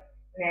වෙනවද?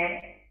 නෑ.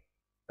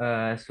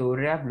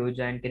 සූර්යයා බ්ලූ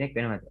ජයන්ට් කෙනෙක්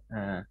වෙනවද?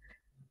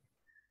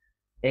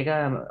 ඒක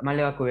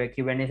මල්ලි ඔය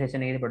Q&A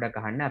සෙෂන් එකේදී පොඩ්ඩක්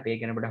අහන්න. අපි ඒක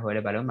ගැන පොඩ්ඩක්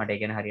හොයලා බලමු. මට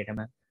ඒක ගැන හරියටම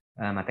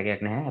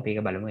මතකයක් නැහැ. අපි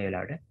ඒක බලමු ඒ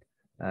වෙලාවට.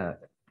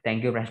 thank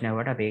you ප්‍රශ්න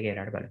අහුවට අපි ඒක ඒ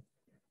වෙලාවට බලමු.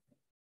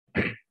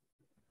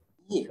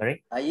 sorry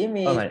අයියේ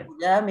මේ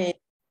ඔයා මේ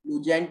බ්ලූ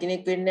ජයන්ට්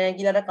කෙනෙක් වෙන්නේ නැහැ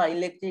කියලා අර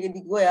කලින් ලෙක්චර්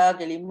එකේදී කිව්වා. එයා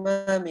කෙලින්ම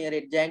මේ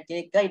රෙඩ් ජයන්ට්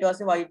කෙනෙක් කියලා ඊට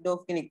පස්සේ වයිට්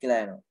ඩෝෆ් කෙනෙක්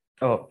කියලා යනවා.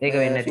 ඔව් ඒක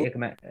වෙන්නේ නැති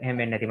එකම එහෙම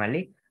වෙන්නේ නැති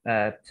මල්ලි.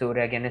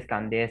 සූර්යයා කියන්නේ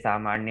ස්කන්ධයේ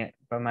සාමාන්‍ය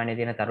ප්‍රමාණය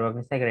තියෙන තරුවක්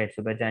නිසා ඒක රෙඩ්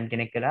සුපර් ජයන්ට්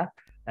කෙනෙක් කියලා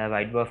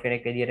වයිට් ඩ්වර්ෆ්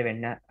කෙනෙක් විදියට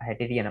වෙන්න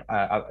හැටි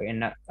තියෙනවා.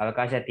 වෙන්න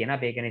අවකාශයක් තියෙනවා.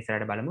 අපි ඒක ගැන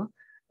ඉස්සරහට බලමු.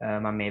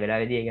 මම මේ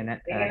වෙලාවේදී ඒ ගැන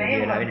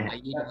රිවිව් වෙලා වෙන්නේ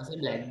නැහැ. ඊට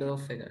පස්සේ බ්ලැක්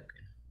ඩෝෆ් එකක්.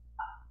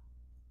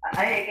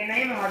 අය ඒක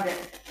නෙමෙයි මොකද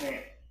මේ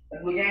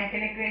බ්ලූ ජයන්ට්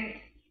කෙනෙක්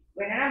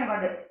වෙන්න නම්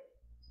මොකද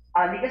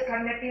අධික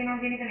ස්කන්ධයක්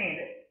තියෙනවා කියන එක නේද?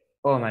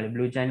 ඔව් මල්ලි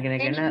බ්ලූ ජයන්ට් කෙනෙක්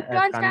ගැන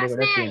ස්කන්ධ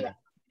ගොඩක් තියෙනවා.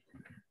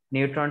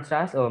 නියුට්‍රෝන්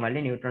ස්ටාර්ස් ඔව් මල්ලි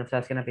නියුට්‍රෝන්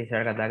ස්ටාර්ස් ගැන අපි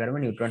ඉස්සරහට කතා කරමු.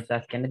 නියුට්‍රෝන්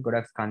ස්ටාර්ස් කියන්නේ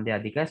ගොඩක් ස්කන්ධය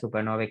අධික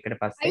සුපර්නෝවා එකකට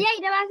පස්සේ අයියා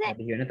ඊට පස්සේ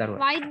අපි කියන තරුව.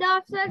 වයිට්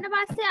ඩෝෆ්ස් වලට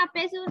පස්සේ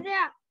අපේ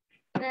සූර්යයා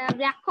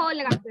බ්ලැක් හෝල්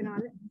එකක්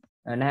වෙනවද?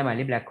 නැහැ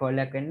මල්ලි බ්ලැක් හෝල්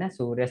එකක් වෙන්න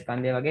සූර්ය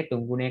ස්කන්ධය වගේ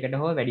 3 ගුණයකට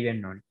හෝ වැඩි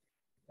වෙන්න ඕනේ.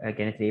 ඒ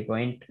කියන්නේ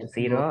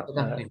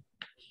 3.0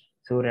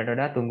 සූර්යයට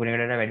වඩා 3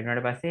 ගුණයකට වඩා වැඩි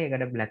වුණාට පස්සේ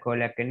ඒකට බ්ලැක්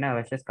හෝල් එකක් වෙන්න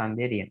අවශ්‍ය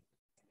ස්කන්ධය තියෙනවා.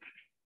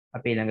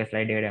 අපි ඊළඟ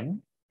ස්ලයිඩ් එකට යමු.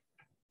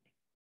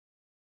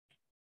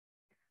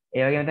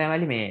 ඒ වගේම තමයි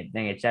මල්ලි මේ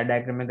දැන් HR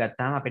ඩයග්‍රෑම් එක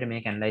ගත්තාම අපිට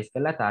මේක ඇනලයිස්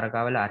කරලා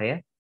තාරකාවල අරය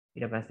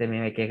ඊට පස්සේ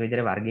මේව එක එක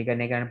විදිහට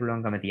වර්ගීකරණය කරන්න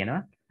පුළුවන්කම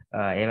තියෙනවා.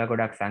 ඒවා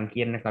ගොඩක්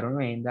සංකීර්ණ කරුණු.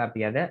 ඒ හින්දා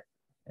අපි අද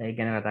ඒක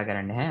ගැන කතා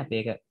කරන්නේ නැහැ. අපි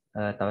ඒක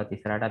තවත්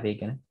ඉස්සරහට අපි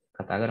ඒක ගැන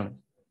කතා කරමු.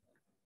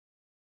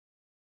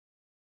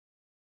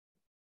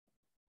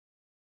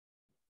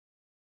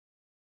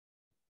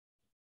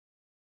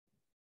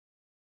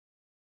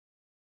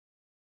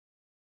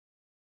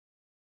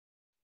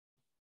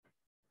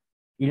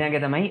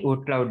 ඊළඟ තමයි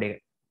wood cloud එක.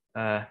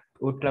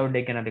 wood cloud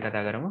එක ගැන අපි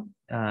කතා කරමු.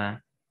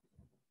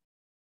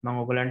 මම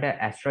ඔයගලන්ට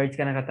asteroids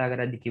ගැන කතා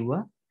කරද්දි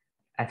කිව්වා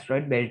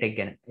asteroid belt එක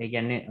ගැන. ඒ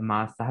කියන්නේ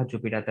මාස් සහ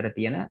ජුපිටර් අතර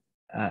තියෙන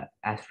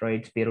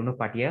asteroids පිරුණු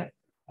පටිය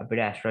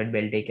අපිට asteroid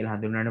belt එක කියලා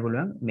හඳුන්වන්න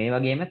පුළුවන්. මේ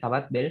වගේම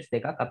තවත් belts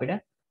දෙකක් අපිට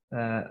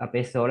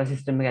අපේ solar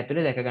system එක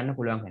ඇතුලේ දැක ගන්න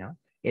පුළුවන් වෙනවා.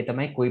 ඒ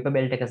තමයි kuiper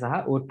belt එක සහ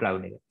wood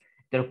cloud එක.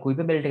 ඒතර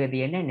kuiper belt එක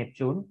තියෙන්නේ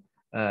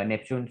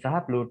neptune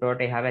සහ pluto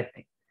ට එහා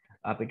පැත්තේ.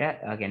 අපිට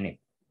කියන්නේ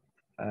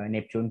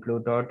neptune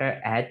pluto ට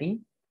ඈතින්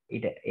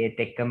ඊට ඒත්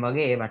එක්කම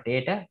වගේ ඒ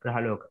වටේට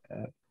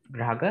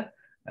ග්‍රහක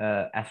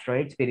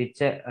ඇස්ට්‍රොයිඩ්ස් පිරිච්ච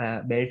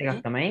බෙල්ට් එකක්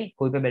තමයි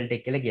කුයිපර් බෙල්ට්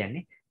එක කියලා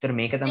කියන්නේ. ඒතර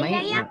මේක තමයි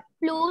අයියා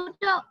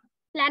ප්ලූටෝ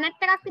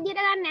ප්ලැනට් එකක් විදිහට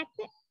ගන්න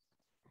නැත්තේ.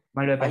 මම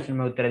ඔය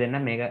ප්‍රශ්නෙට උත්තර දෙන්න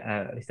මේක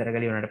විස්තර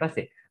කරලා ඉවරනට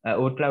පස්සේ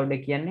ඕට් ක්ලවුඩ්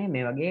එක කියන්නේ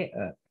මේ වගේ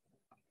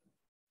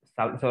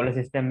සෝලර්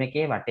සිස්ටම්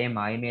එකේ වටේ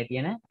මායිමේ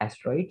තියෙන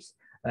ඇස්ටරොයිඩ්ස්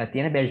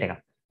තියෙන බෙල්ට් එකක්.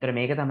 ඒතර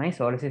මේක තමයි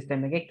සෝලර්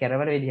සිස්ටම් එකේ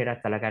කෙරවල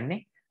විදිහට සැලකන්නේ.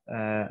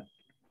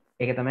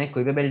 ඒක තමයි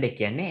කුයිපර් බෙල්ට් එක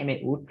කියන්නේ.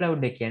 මේ ඕට්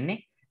ක්ලවුඩ් එක කියන්නේ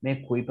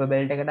මේ කුයිපර්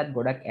බෙල්ට් එකටත්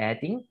ගොඩක්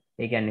ඈතින්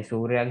ඒ කියන්නේ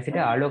සූර්යයාගේ සිට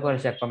ආලෝක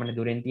වර්ෂයක් පමණ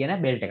දුරින් තියෙන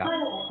බෙල්ට් එකක්.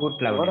 ඕට්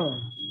ක්ලවුඩ් එක.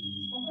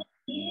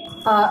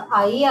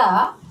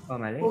 අයියා ඔව්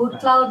මලේ. ඌට්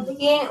ක්ලවුඩ්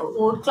එකේ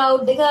ඌට්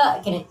ක්ලවුඩ් එක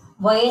කියන්නේ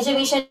Voyager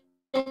vision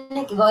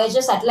එක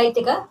Voyager satellite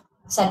එක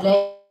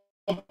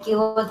satellite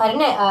කිව්වොත්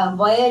හරිනේ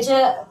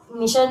Voyager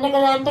mission එක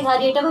දැන්ට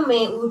හරියටම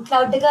මේ ඌට්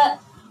ක්ලවුඩ් එක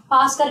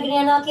පාස් කරගෙන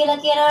යනවා කියලා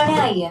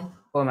කියනවනේ අයියා.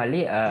 ඔව්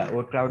මල්ලි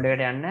ඕට් ක්ලවුඩ්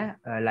එකට යන්න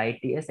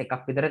ලයිට් ඉයර්ස්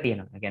එකක් විතර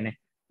තියෙනවා. ඒ කියන්නේ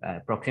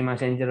ප්‍රොක්සිමා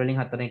සෙන්චර් වලින්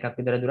 4 එකක්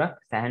විතර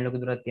දුරක් සෑහෙන ලොකු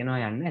දුරක්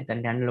තියෙනවා යන්න.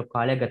 එතනට යන්න ලොකු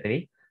කාලයක් ගත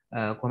වෙයි.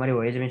 කොහොම හරි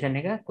Voyager mission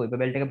එක කුයිපර්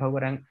බෙල්ට් එක පහු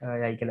කරන්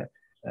යයි කියලා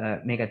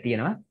මේක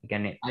තියෙනවා. ඒ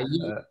කියන්නේ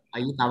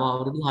අයි තව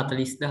අවුරුදු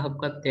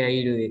 40000ක්වත්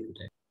යයිලු ඒකට.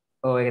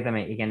 ඔව් ඒක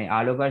තමයි. ඒ කියන්නේ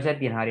ආලෝක වර්ෂයක්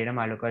තියෙන හරියටම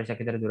ආලෝක වර්ෂයක්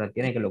විතර දුරක්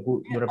තියෙන. ඒක ලොකු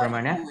දුර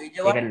ප්‍රමාණයක්.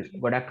 ඒක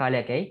ගොඩක්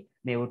කාලයක් ඇයි.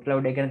 මේ වුඩ්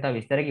ක්ලවුඩ් එක ගැන තව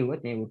විස්තර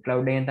කිව්වොත් මේ වුඩ්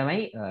ක්ලවුඩ් එකෙන්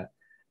තමයි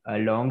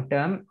ලොන්ග්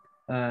ටර්ම්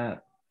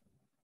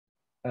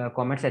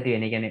කොමට්ස් ඇති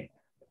වෙන්නේ. ඒ කියන්නේ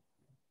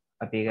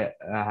අපි ඒක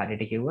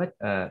හරියට කිව්වොත්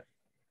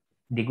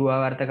දිගු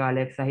ආවර්ත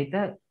කාලයක් සහිත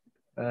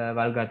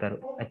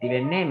වල්ගතරු ඇති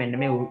වෙන්නේ මෙන්න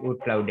මේ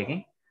වුඩ් ක්ලවුඩ්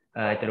එකෙන්.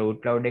 ඒතර වුඩ්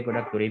ක්ලවුඩ් එක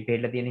ගොඩක් දුරින්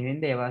පිටලා තියෙන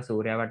හින්දා ඒවා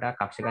සූර්යයා වටා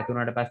කක්ෂගත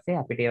වුණාට පස්සේ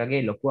අපිට ඒ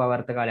වගේ ලොකු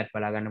ආවර්ත කාලයක්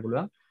බලා ගන්න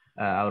පුළුවන්.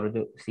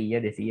 අවුරුදු 100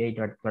 200 ඊට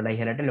වඩා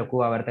ඉහළට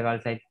ලොකු ආවර්ත කාල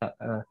සහිත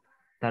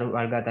තරු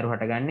වල්ගතරු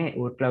හටගන්නේ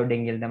වුඩ් ක්ලවුඩ්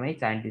එකෙන් කියලා තමයි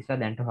සයන්ටිස්ට්ලා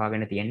දැනට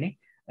හොයාගෙන තියෙන්නේ.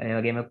 ඒ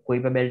වගේම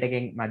කුයිපර් බෙල්ට්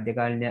එකෙන්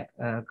මධ්‍යකාලීන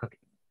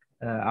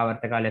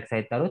ආවර්ත කාලයක්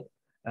සහිත තරුත්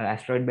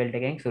ඇස්ටරොයිඩ් බෙල්ට්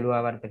එකෙන් සුළු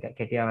ආවර්ත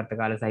කෙටි ආවර්ත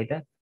කාල සහිත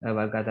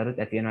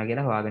වල්ගතරුත් ඇති වෙනවා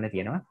කියලා හොයාගෙන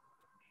තියෙනවා.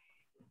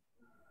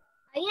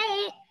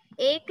 අයියා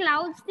ඒ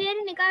ක්ලවුඩ්ස්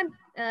තියෙන්නේ නිකන්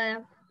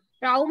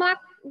රවුමක්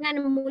يعني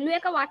මුළු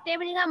එක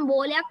වටේම නිකන්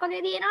බෝලයක්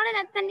වගේ තියෙනවනේ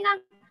නැත්නම් නිකන්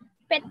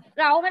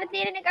රවුමට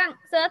තියෙන නිකන්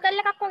සර්කල්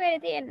එකක් වගේ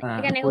තියෙන්නේ.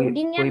 ඒ කියන්නේ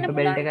උඩින් යන්න කුයිපර්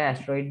බෙල්ට් එක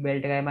ඇස්ටරොයිඩ්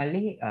බෙල්ට් එකයි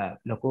මල්ලි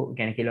ලොකු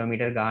يعني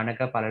කිලෝමීටර්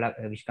ගානක පළල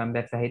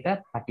විස්කම්බයක් සහිත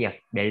පටියක්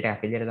බෙල්ට්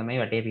එකක් විදිහට තමයි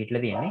වටේ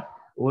පිටලා තියෙන්නේ.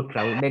 ඌ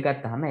ක්ලවුඩ් එක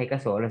ගත්තාම ඒක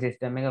සෝලර්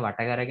සිස්ටම් එක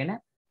වට කරගෙන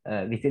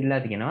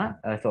විසිරලා තියෙනවා.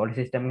 සෝලර්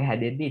සිස්ටම් එක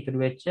හැදෙද්දි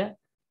ඉතුරු වෙච්ච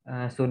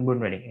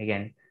සුන්බුන් වලින්. ඒ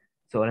කියන්නේ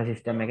සෝලර්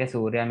සිස්ටම් එකේ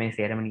සූර්යයා මේ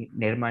සේරම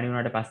නිර්මාණය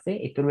වුණාට පස්සේ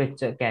ඉතුරු වෙච්ච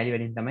කෑලි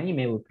වලින් තමයි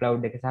මේ ඌ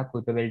ක්ලවුඩ් එක සහ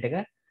කුයිපර් බෙල්ට් එක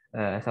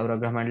සෞර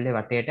ග්‍රහ මණ්ඩලයේ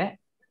වටේට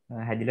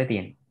හැදිලා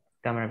තියෙන්නේ.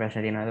 තමන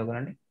ප්‍රශ්න තියෙනවද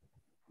ඔයගොල්ලන්ට?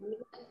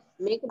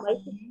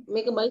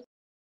 මේක බයි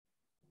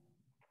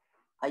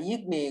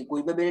අයියෙක් මේ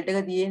කුයිපර් බෙල්ට් එක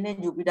තියෙන්නේ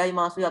ජුපිටර්යි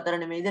මාසුයි අතර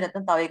නෙමෙයිද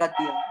නැත්නම් තව එකක්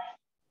තියෙනවද?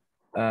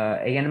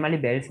 ඒ කියන්නේ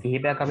මල්ලි බෙල්ස්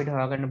කිහිපයක් අපිට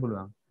හොයාගන්න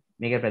පුළුවන්.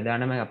 මේක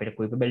ප්‍රධානම අපිට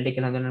කුයිපර් බෙල්ට් එක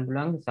කියලා හඳුන්වන්න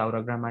පුළුවන් සෞර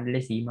ග්‍රහ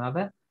මණ්ඩලයේ සීමාව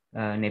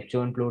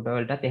නෙප්චූන් ප්ලූටෝ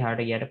වලටත්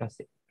එහාට ගියාට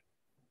පස්සේ.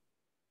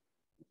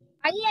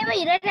 අයියා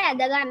ඒව ඉරට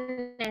ඇද ගන්න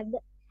නැද්ද?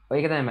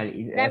 ඔයක තමයි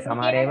මල්ලි.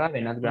 සමහර ඒවා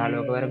වෙනත්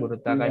ග්‍රහලෝකවල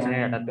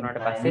ගුරුත්වාකර්ෂණයට යටත්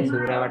වුණාට පස්සේ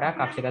සූර්යයා වටා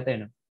කක්ෂගත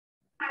වෙනවා.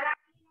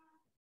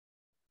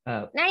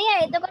 නෑ අයියා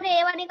එතකොට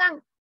ඒවා නිකන්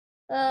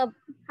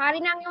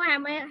හරිනම් ඒවා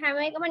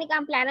හැම එකම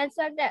නිකන් ප්ලැනට්ස්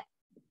වලට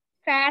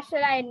ක්‍රෑෂ්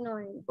වෙලා එන්න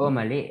ඕනේ. ඔව්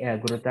මල්ලි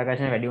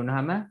ගුරුත්වාකර්ෂණය වැඩි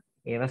වුණාම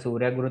ඒවා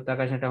සූර්යයා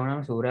ගුරුත්වාකර්ෂණයට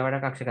වුණාම සූර්යයා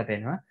වටා කක්ෂගත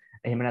වෙනවා.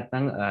 එහෙම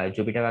නැත්නම්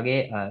ජුපිටර්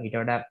වගේ ඊට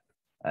වඩා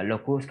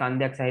ලොකු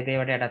ස්කන්ධයක් සහිත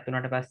ඒවට යටත්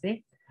වුණාට පස්සේ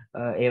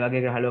ඒ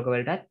වගේ ග්‍රහලෝක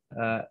වලටත්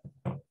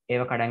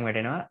ඒව කඩන්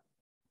වැටෙනවා.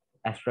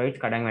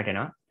 ඇස්ටරොයිඩ්ස් කඩන්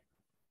වැටෙනවා.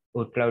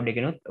 ඌට් ක්ලවුඩ්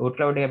එකනොත් ඌට්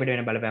ක්ලවුඩ් එක අපිට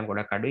වෙන බලපෑම්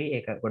ගොඩක් අඩුයි.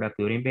 ඒක ගොඩක්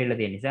දුරින් පෙරලා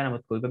තියෙන නිසා.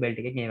 නමුත් කුයිපර් බෙල්ට්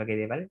එකකින් මේ වගේ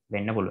දේවල්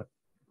වෙන්න පුළුවන්.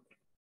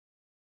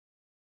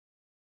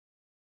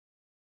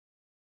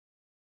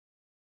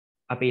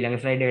 අපි ඊළඟ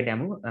ස්ලයිඩ් එකට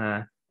යමු.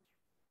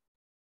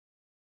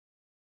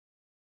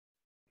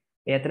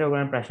 ඒ අතර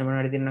ඔයගොල්ලන් ප්‍රශ්න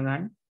මොනවද තියෙනවද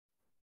ගන්න?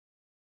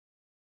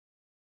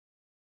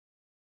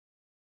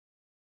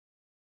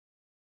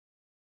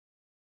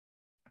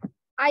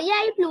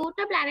 අයියා ඒ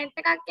ප්ලූටෝ ප්ලැනට්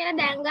එකක් කියලා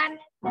දැන් ගන්න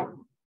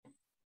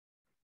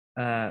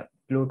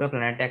ප්ලූටෝ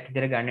ප්ලැනට් එකක්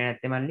විතර ගන්න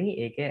නැත්තේ මල්ලි.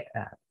 ඒකේ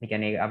ඒ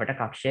කියන්නේ අපිට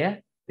කක්ෂය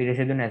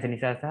පිරිසිදු නැති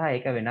නිසා සහ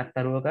ඒක වෙනත්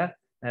තරුවක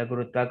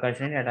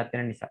ගුරුත්වාකර්ෂණයට යටත්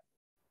වෙන නිසා.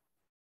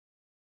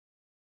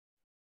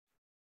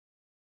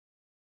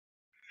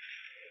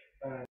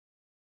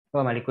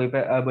 ඔව් මල්ලි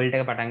කුයිපර් බෙල්ට්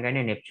එක පටන්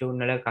ගන්නේ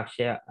නෙප්චූන් වල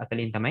කක්ෂය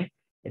අතලින් තමයි.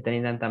 එතන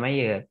ඉඳන්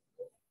තමයි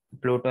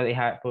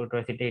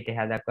ප්ලූටෝ සිට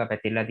එහා දක්වා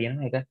පැතිරලා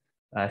තියෙනවා. ඒක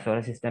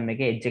සෝලර් සිස්ටම්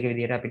එකේ එජ් එක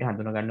විදිහට අපිට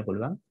හඳුනා ගන්න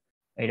පුළුවන්.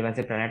 ඊට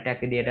පස්සේ ප්ලැනට්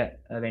එකක්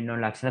විදිහට වෙන්න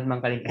ඕන ලක්ෂණත්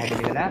මම කලින්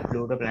පැහැදිලි කළා.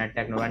 ප්ලූටෝ ප්ලැනට්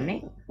එකක් නොවන්නේ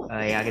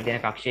එයාගේ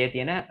තියෙන කක්ෂයේ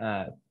තියෙන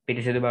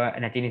පිරිසිදු බව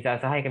නැති නිසා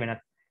සහ ඒක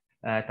වෙනත්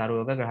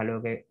තරුවක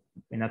ග්‍රහලෝකයේ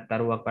වෙනත්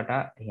තරුවක්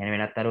වටා يعني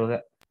වෙනත්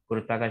තරුවක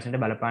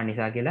ගුරුත්වාකර්ෂණයට බලපාන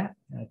නිසා කියලා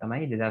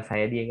තමයි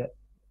 2006 දී ඒක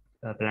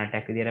ප්ලැනට්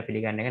එකක් විදිහට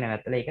පිළිගන්න එක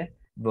නැවත්තලා ඒක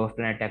ඩෝස්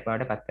ප්ලැනට් එකක්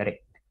බවට පත් කරේ.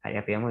 හරි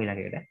අපි යමු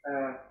ඊළඟට.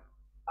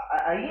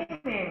 අයියේ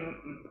මේ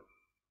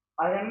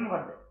අයම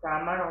මොකද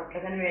සාමාන්‍ය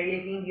ඔක්ලකන්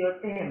වැඩියකින්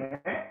ගියොත් එහෙම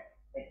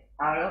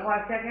ආලෝක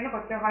වර්ෂයක් යන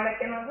කොච්චර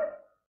කාලයක් යනවද?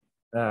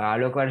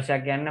 ආලෝක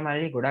වර්ෂයක් යන්න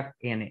මල්ලි ගොඩක්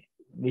කියන්නේ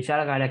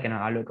විශාල කාලයක්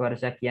යනවා. ආලෝක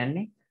වර්ෂයක්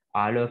කියන්නේ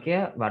ආලෝකය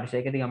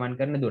වර්ෂයකදී ගමන්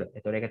කරන දුර.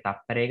 එතකොට ඒක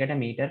තප්පරයකට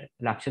මීටර්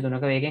ලක්ෂ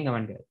 3ක වේගයෙන්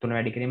ගමන් කරනවා. 3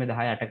 වැඩි කිරීම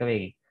 10 8ක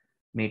වේගයෙන්.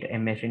 මීටර්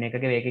machine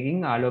එකක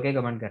වේගකින් ආලෝකය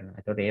ගමන් කරනවා.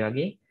 එතකොට ඒ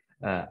වගේ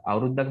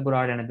අවුරුද්දක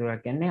පුරාවට යන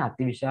දුරක් කියන්නේ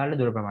අතිවිශාල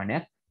දුර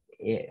ප්‍රමාණයක්.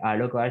 ඒ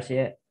ආලෝක වර්ෂය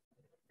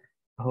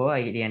හෝ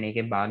කියන්නේ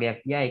ඒකේ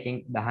භාගයක් ගියා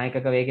ඒකෙන්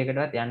 10ක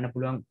වේගයකටවත් යන්න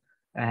පුළුවන්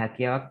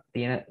හැකියාවක්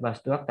තියෙන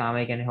වස්තුවක් තාම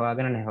ඒ කියන්නේ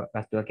හොයාගෙන නැහැ.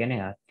 වස්තුවක්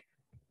කියන්නේ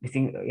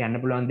විසින්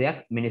යන්න පුළුවන් දෙයක්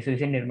මිනිස්සු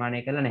විසින්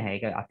නිර්මාණය කරලා නැහැ.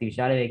 ඒක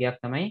අතිවිශාල වේගයක්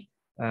තමයි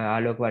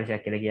ආලෝක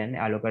වර්ෂයක් කියලා කියන්නේ.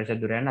 ආලෝක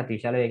වර්ෂ දුර යන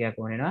අතිවිශාල වේගයක්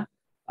ඕන වෙනවා.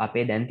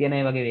 අපේ දැන් තියෙන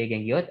මේ වගේ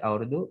වේගෙන් ගියොත්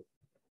අවුරුදු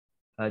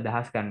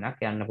දහස් ගණනක්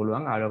යන්න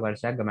පුළුවන් ආලෝක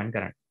වර්ෂයක් ගමන්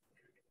කරන්න.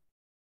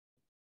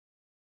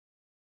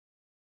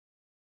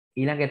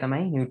 ඊළඟ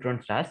තමයි නියුට්‍රෝන්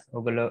ස්ටාර්ස්.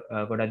 ඔයගොල්ලෝ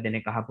ගොඩක්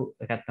දෙනෙක් අහපු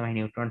එකක් තමයි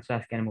නියුට්‍රෝන්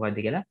ස්ටාර්ස් කියන්නේ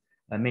මොකක්ද කියලා.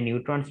 මේ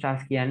නියුට්‍රෝන්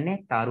ස්ටාර්ස්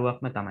කියන්නේ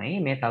තරුවක්ම තමයි.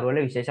 මේ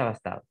තරුවල විශේෂ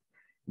අවස්ථාව.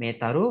 මේ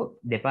තරු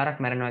දෙපාරක්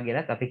මැරෙනවා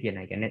කියලාත් අපි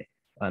කියනවා. කියන්නේ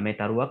මේ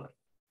තරුවක්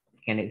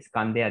කියන්නේ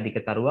ස්කන්ධයේ අධික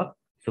තරුවක්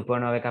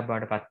සුපර්නෝවා එකක්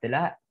බවට පත්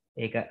වෙලා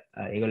ඒක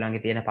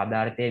ඒගොල්ලන්ගේ තියෙන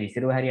පදාර්ථයේ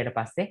විසිරුව හැරියට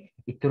පස්සේ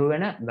ඉතුරු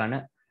වෙන ඝන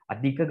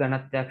අධික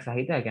ඝනත්වයක්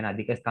සහිත ඒ කියන්නේ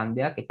අධික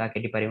ස්කන්ධයක් එක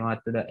කෙටි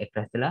පරිමාවක් තුළ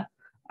එක්රැස් වෙලා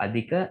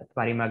අධික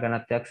පරිමාණ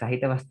ඝනත්වයක්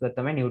සහිත වස්තුවක්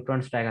තමයි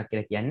නියුට්‍රෝන් ස්ටාර් එකක්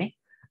කියලා කියන්නේ.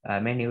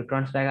 මේ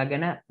නියුට්‍රෝන් ස්ටාර් එක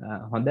ගැන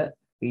හොඳ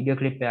වීඩියෝ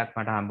ක්ලිප් එකක්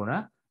මට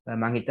හම්බුණා.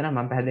 මම හිතනවා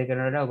මම පැහැදිලි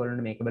කරනකොට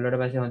ඔයගොල්ලන්ට මේක බලුවට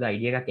පස්සේ හොඳ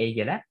අයිඩියා එකක් එයි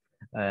කියලා.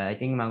 I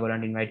think මම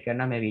ඔයගොල්ලන්ට ඉන්වයිට්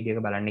කරනවා මේ වීඩියෝ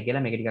එක බලන්න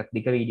කියලා. මේක ටිකක්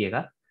දිග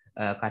වීඩියෝ එකක්.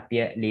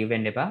 කට්ටිය ලීව්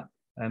වෙන්න එපා.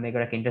 මේක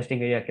ගොඩක් ඉන්ටරෙස්ටිං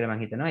වීඩියෝ එකක් කියලා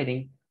මම හිතනවා. ඉතින්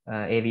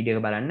ඒ වීඩියෝ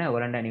එක බලන්න.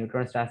 ඔයගොල්ලන්ට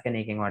නියුට්‍රෝන් ස්ටාර්ස් ගැන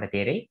එකෙන් ඔයාලට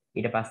තේරෙයි.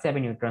 ඊට පස්සේ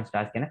අපි නියුට්‍රෝන්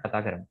ස්ටාර්ස් ගැන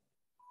කතා කරමු.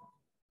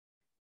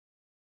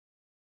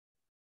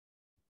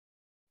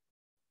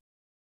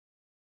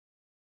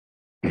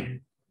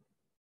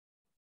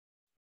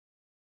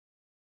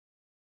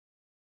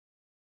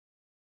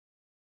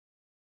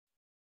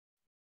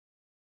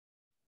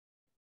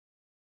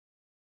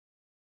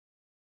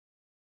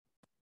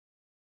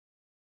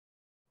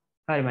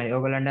 හරි මයි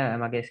ඔයගොල්ලන්ට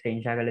මගේ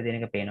ස්ක්‍රීන් ෂෙයා කරලා දෙන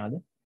එක පේනවද?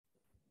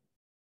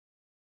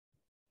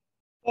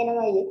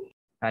 එනවා අයියේ.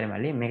 හරි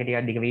මල්ලි මේක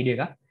ටිකක් දිග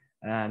වීඩියෝ එකක්.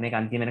 මේක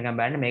අන්තිම වෙනකම්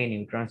බලන්න. මේක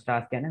නියුට්‍රෝන්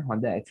ස්ටාර්ස් ගැන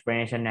හොඳ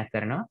එක්ස්ප්ලනේෂන් එකක්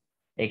කරනවා.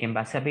 ඒකෙන්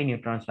පස්සේ අපි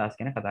නියුට්‍රෝන් ස්ටාර්ස්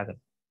ගැන කතා කරමු.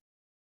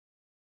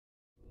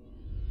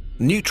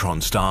 Neutron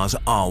stars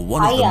are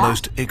one of the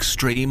most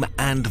extreme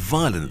and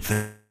violent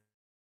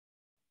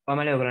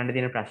ඔයාලට ඔයගොල්ලන්ට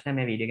තියෙන ප්‍රශ්න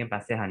මේ වීඩියෝ එකෙන්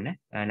පස්සේ අහන්න.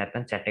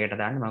 නැත්නම් chat එකට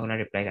දාන්න මම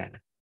උනාට reply කරන්න.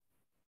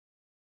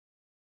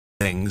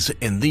 things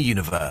in the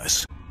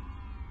universe.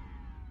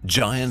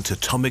 Giant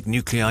atomic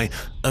nuclei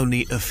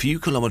only a few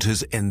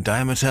kilometers in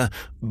diameter,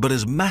 but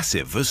as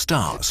massive as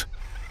stars.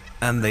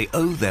 And they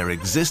owe their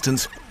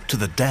existence to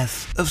the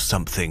death of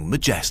something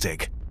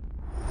majestic.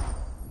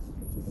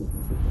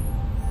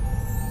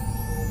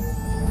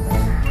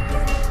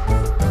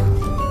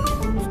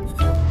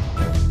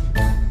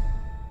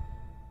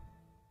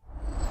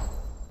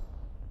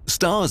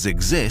 Stars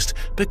exist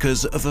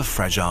because of a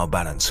fragile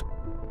balance.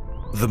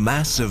 The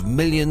mass of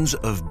millions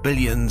of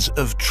billions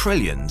of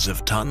trillions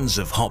of tons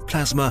of hot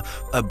plasma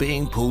are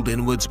being pulled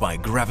inwards by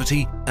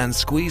gravity and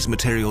squeeze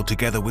material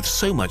together with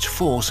so much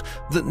force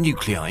that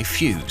nuclei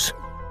fuse.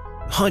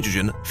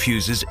 Hydrogen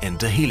fuses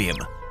into helium.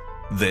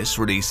 This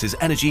releases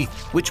energy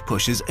which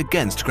pushes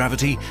against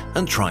gravity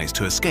and tries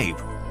to escape.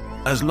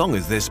 As long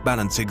as this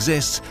balance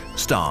exists,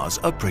 stars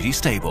are pretty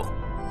stable.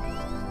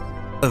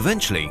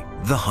 Eventually,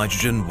 the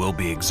hydrogen will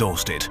be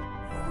exhausted.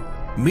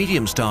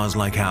 Medium stars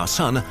like our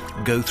Sun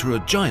go through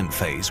a giant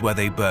phase where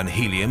they burn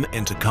helium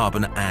into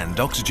carbon and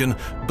oxygen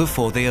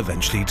before they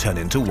eventually turn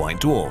into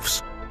white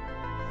dwarfs.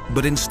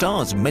 But in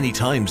stars many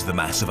times the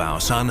mass of our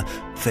Sun,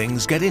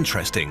 things get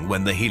interesting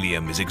when the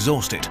helium is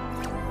exhausted.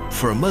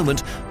 For a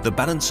moment, the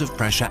balance of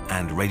pressure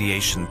and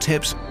radiation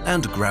tips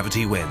and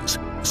gravity wins,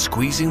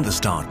 squeezing the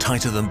star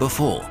tighter than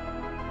before.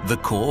 The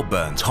core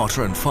burns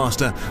hotter and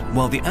faster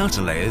while the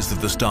outer layers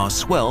of the star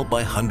swell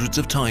by hundreds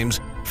of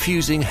times,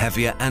 fusing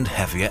heavier and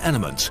heavier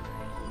elements.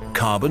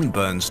 Carbon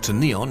burns to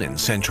neon in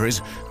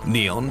centuries,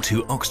 neon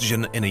to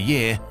oxygen in a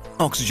year,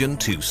 oxygen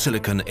to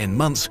silicon in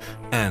months,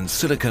 and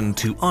silicon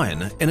to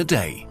iron in a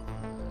day.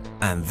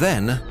 And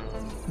then,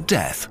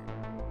 death.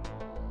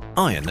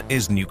 Iron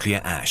is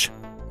nuclear ash.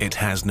 It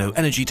has no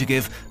energy to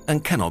give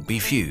and cannot be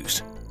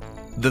fused.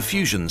 The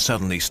fusion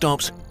suddenly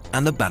stops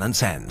and the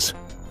balance ends.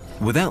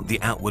 Without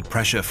the outward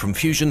pressure from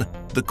fusion,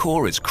 the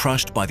core is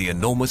crushed by the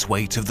enormous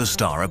weight of the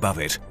star above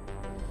it.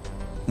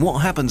 What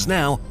happens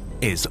now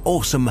is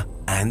awesome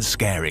and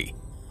scary.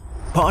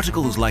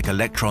 Particles like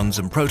electrons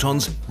and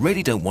protons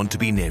really don't want to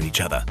be near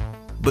each other.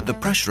 But the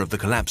pressure of the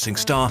collapsing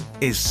star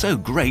is so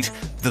great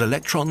that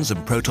electrons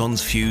and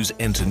protons fuse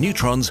into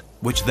neutrons,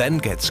 which then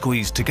get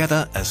squeezed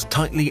together as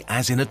tightly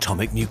as in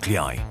atomic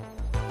nuclei.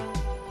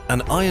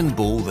 An iron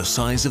ball the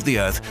size of the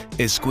Earth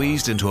is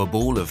squeezed into a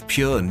ball of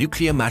pure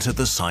nuclear matter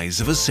the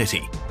size of a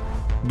city.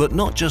 But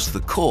not just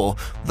the core,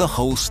 the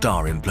whole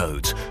star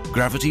implodes,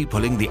 gravity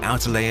pulling the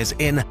outer layers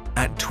in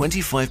at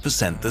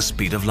 25% the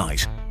speed of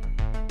light.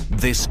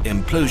 This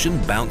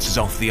implosion bounces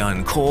off the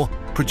iron core,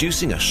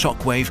 producing a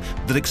shock wave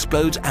that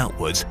explodes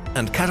outwards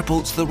and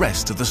catapults the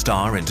rest of the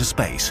star into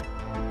space.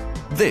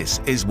 This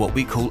is what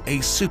we call a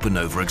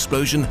supernova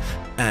explosion,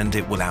 and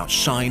it will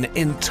outshine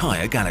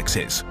entire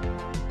galaxies.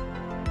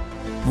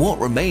 What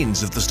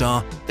remains of the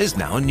star is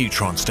now a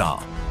neutron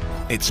star.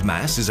 Its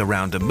mass is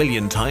around 1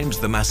 million times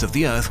the mass of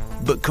the Earth,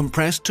 but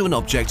compressed to an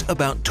object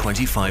about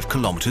 25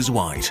 kilometers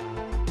wide.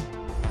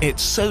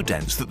 It's so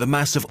dense that the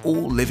mass of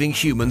all living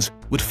humans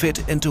would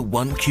fit into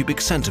 1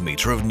 cubic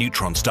centimeter of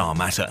neutron star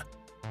matter.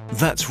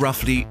 That's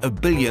roughly 1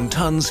 billion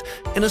tons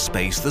in a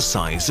space the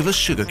size of a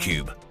sugar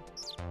cube.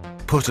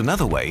 Put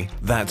another way,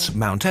 that's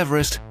Mount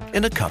Everest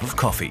in a cup of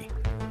coffee.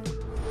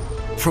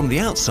 From the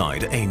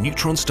outside, a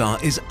neutron star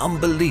is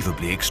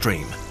unbelievably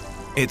extreme.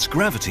 Its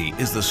gravity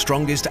is the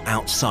strongest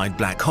outside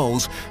black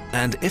holes,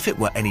 and if it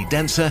were any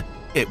denser,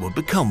 it would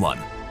become one.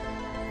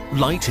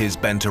 Light is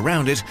bent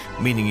around it,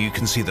 meaning you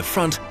can see the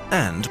front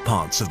and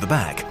parts of the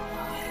back.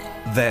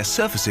 Their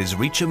surfaces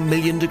reach 1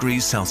 million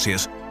degrees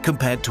Celsius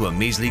compared to a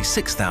measly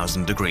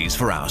 6,000 degrees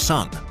for our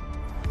Sun.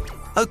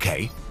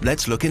 Okay,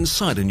 let's look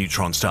inside a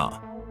neutron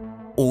star.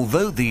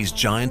 Although these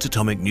giant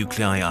atomic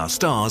nuclei are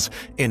stars,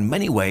 in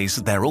many ways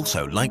they're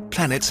also like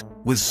planets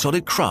with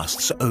solid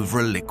crusts over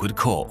a liquid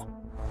core.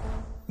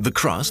 The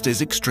crust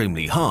is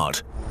extremely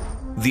hard.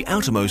 The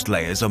outermost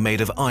layers are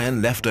made of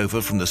iron left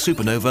over from the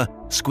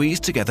supernova,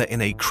 squeezed together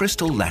in a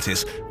crystal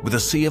lattice with a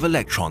sea of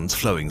electrons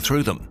flowing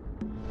through them.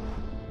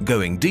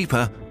 Going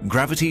deeper,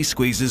 gravity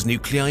squeezes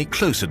nuclei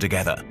closer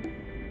together.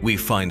 We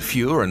find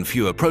fewer and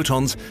fewer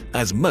protons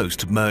as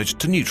most merge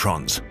to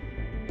neutrons,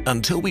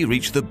 until we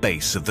reach the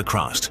base of the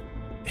crust.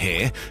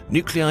 Here,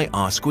 nuclei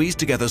are squeezed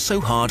together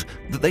so hard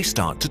that they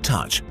start to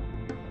touch.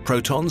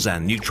 Protons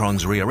and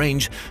neutrons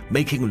rearrange,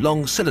 making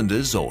long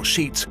cylinders or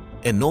sheets,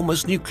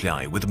 enormous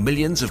nuclei with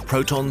millions of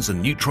protons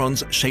and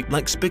neutrons shaped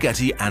like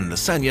spaghetti and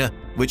lasagna,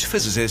 which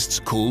physicists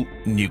call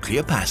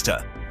nuclear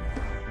pasta.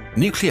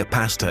 Nuclear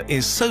pasta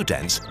is so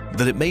dense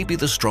that it may be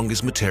the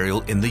strongest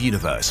material in the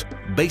universe,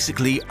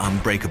 basically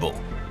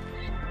unbreakable.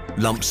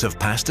 Lumps of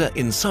pasta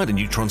inside a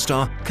neutron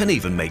star can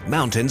even make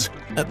mountains,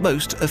 at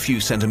most a few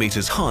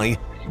centimeters high,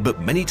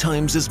 but many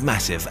times as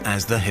massive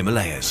as the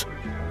Himalayas.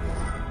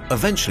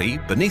 Eventually,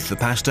 beneath the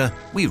pasta,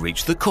 we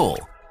reach the core.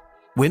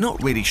 We're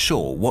not really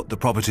sure what the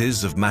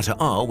properties of matter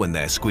are when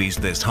they're squeezed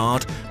this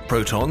hard.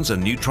 Protons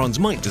and neutrons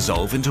might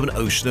dissolve into an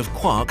ocean of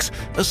quarks,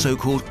 a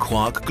so-called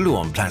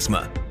quark-gluon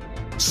plasma.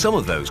 Some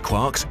of those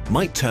quarks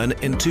might turn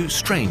into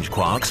strange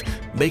quarks,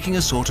 making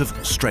a sort of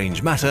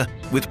strange matter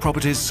with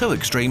properties so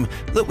extreme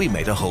that we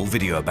made a whole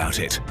video about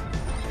it.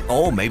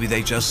 Or maybe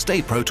they just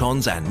stay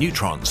protons and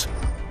neutrons.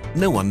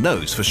 No one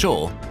knows for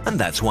sure, and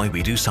that's why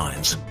we do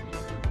science.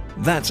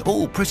 That's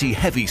all pretty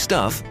heavy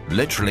stuff,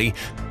 literally,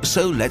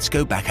 so let's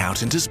go back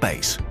out into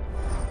space.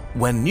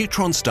 When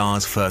neutron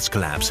stars first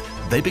collapse,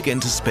 they begin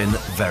to spin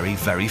very,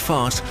 very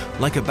fast,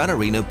 like a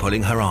ballerina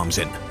pulling her arms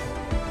in.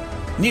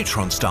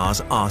 Neutron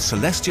stars are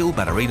celestial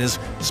ballerinas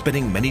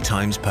spinning many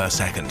times per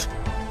second.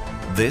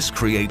 This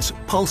creates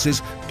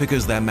pulses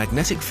because their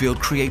magnetic field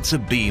creates a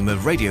beam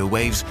of radio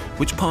waves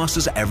which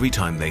passes every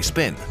time they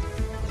spin.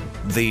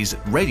 These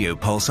radio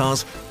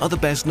pulsars are the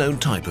best known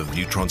type of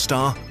neutron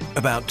star.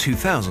 About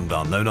 2,000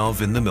 are known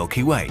of in the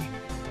Milky Way.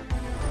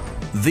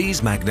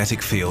 These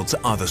magnetic fields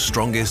are the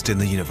strongest in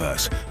the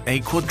universe, a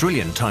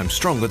quadrillion times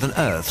stronger than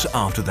Earth's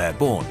after they're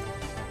born.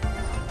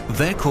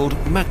 They're called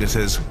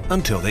magnetars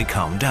until they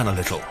calm down a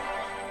little.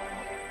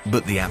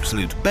 But the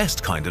absolute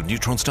best kind of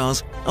neutron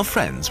stars are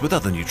friends with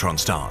other neutron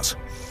stars.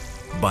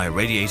 By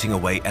radiating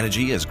away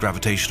energy as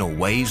gravitational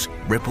waves,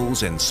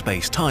 ripples in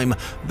space-time,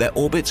 their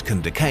orbits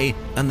can decay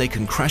and they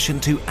can crash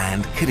into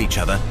and kill each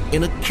other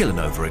in a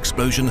kilonova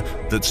explosion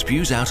that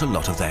spews out a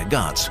lot of their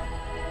guts.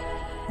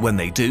 When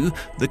they do,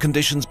 the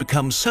conditions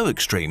become so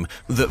extreme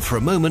that for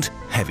a moment,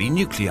 heavy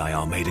nuclei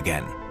are made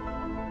again.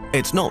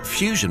 It's not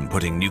fusion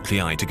putting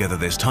nuclei together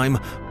this time,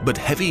 but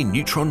heavy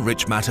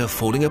neutron-rich matter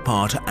falling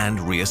apart and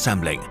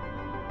reassembling.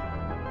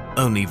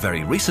 Only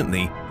very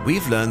recently,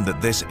 we've learned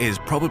that this is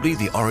probably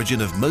the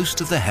origin of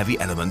most of the heavy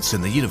elements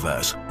in the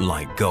universe,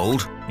 like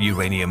gold,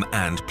 uranium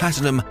and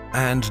platinum,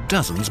 and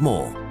dozens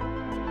more.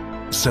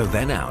 So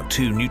then our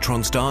 2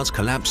 neutron stars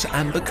collapse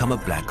and become a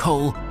black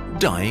hole,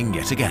 dying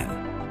yet again.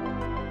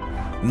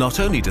 Not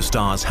only do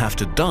stars have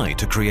to die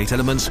to create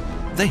elements,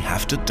 they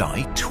have to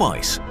die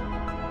twice.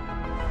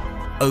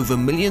 Over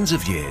millions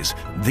of years,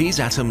 these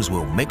atoms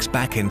will mix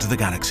back into the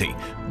galaxy,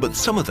 but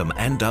some of them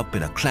end up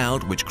in a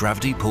cloud which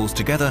gravity pulls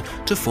together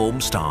to form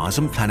stars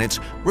and planets,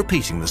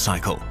 repeating the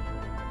cycle.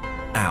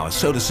 Our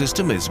solar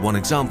system is one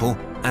example,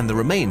 and the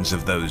remains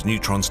of those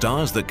neutron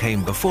stars that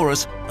came before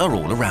us are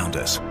all around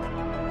us.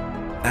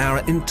 Our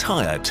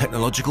entire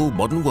technological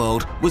modern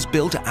world was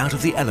built out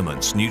of the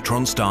elements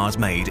neutron stars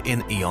made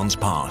in eons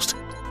past,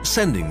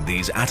 sending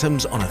these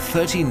atoms on a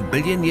 13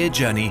 billion year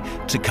journey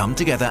to come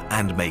together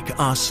and make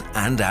us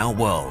and our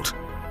world.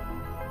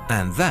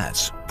 And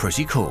that's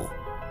pretty cool.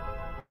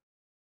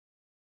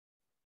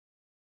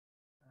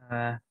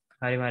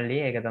 හරි මල්ලි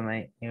ඒක තමයි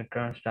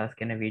neutron stars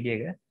කියන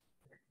video එක.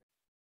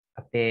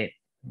 අපේ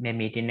මේ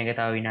meeting එක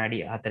තව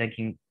විනාඩි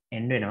 4කින්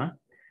එන්ඩ් වෙනවා.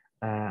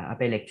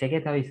 අපේ ලෙක්චර්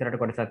එකේ තව ඉස්සරහට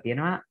කොටසක්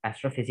තියෙනවා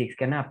ඇස්ට්‍රොෆිසික්ස්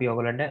ගැන. අපි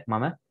ඔයගොල්ලන්ට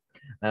මම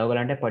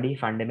ඔයගොල්ලන්ට පොඩි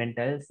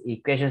ෆන්ඩමෙන්ටල්ස්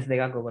ඉක්වේෂන්ස්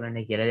දෙකක්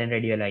ඔයගොල්ලන්ට කියලා දෙන්න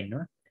රෙඩි වෙලා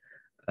ඉන්නවා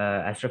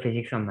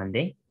ඇස්ට්‍රොෆිසික්ස්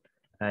සම්බන්ධයෙන්.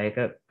 ඒක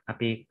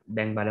අපි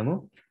දැන් බලමු.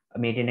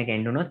 මීටින් එක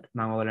එන්ඩ් වුණොත්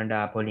මම ඔයගොල්ලන්ට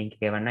ආපහු ලින්ක්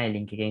එක එවන්න. ඒ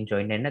ලින්ක් එකෙන්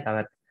ජොයින් වෙන්න.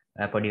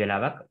 තවත් පොඩි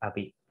වෙලාවක්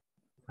අපි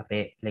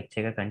අපේ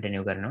ලෙක්චර් එක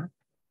කන්ටිනියු කරනවා.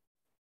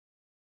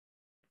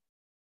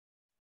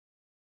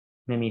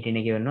 මේ මීටින්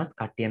එක ඉවරනොත්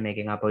කට්ටිය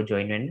මේකෙන් ආපහු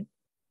ජොයින් වෙන්න.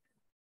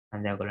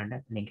 මම දැන්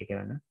ඔයගොල්ලන්ට ලින්ක් එක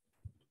එවන්න.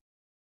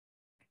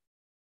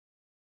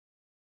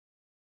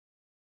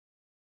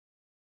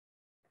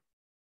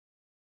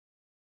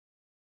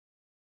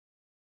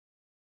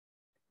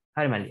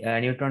 හරි මල්ලි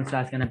නියුට්‍රෝන්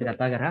ස්ටාර්ස් ගැන අපි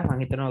කතා කරා. මම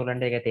හිතනවා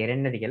ඔයගොල්ලන්ට ඒක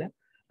තේරෙන්නේ නැති කියලා.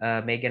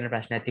 මේක ගැන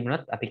ප්‍රශ්නයක්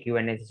තිබුණොත් අපි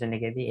Q&A සෙෂන්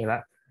එකේදී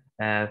ඒවා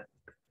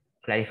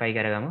ක්ලැරිෆයි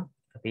කරගමු.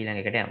 අපි ඊළඟ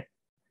එකට යමු.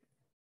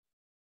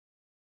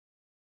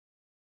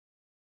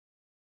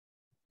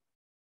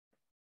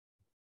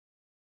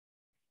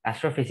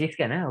 ඇස්ට්‍රොෆිසික්ස්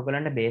ගැන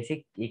ඔයගොල්ලන්ට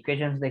බේසික්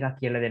ඉක්වේෂන්ස් දෙකක්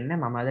කියලා දෙන්න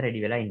මම අද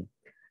රෙඩි වෙලා ඉන්නේ.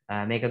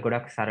 මේක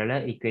ගොඩක් සරල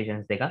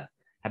ඉක්වේෂන්ස් දෙකක්.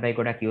 හැබැයි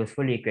ගොඩක්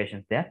යූස්ෆුල්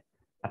ඉක්වේෂන්ස් දෙකක්.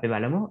 අපි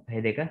බලමු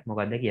මේ දෙක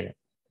මොකක්ද කියලා.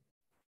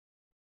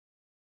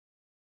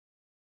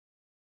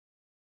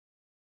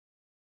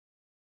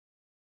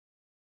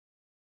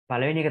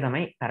 පළවෙනි එක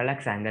තමයි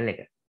පැරලැක්ස් ඇන්ගල් එක.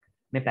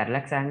 මේ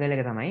පැරලැක්ස් ඇන්ගල්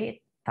එක තමයි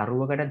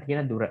තරුවකට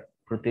තියෙන දුර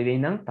පෘථිවිය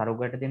ඉඳන්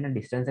තරුවකට තියෙන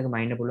ඩිස්ටන්ස් එක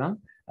මයින්න පුළුවන්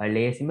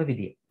ලේසිම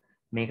විදිය.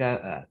 මේක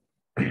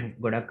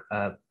ගොඩක්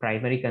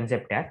ප්‍රයිමරි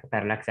කන්සෙප්ට් එකක්.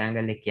 පැරලැක්ස්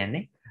ඇන්ගල් එක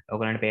කියන්නේ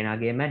ඔයගොල්ලන්ට පේනවා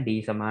වගේම d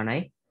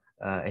සමානයි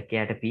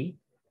 1/p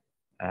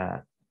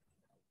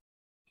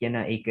කියන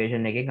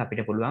ඉක්වේෂන් එකෙන්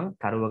අපිට පුළුවන්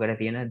තරුවකට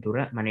තියෙන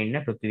දුර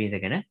මනින්න පෘථිවිය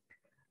ඉඳගෙන.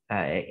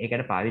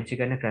 ඒකට පාවිච්චි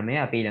කරන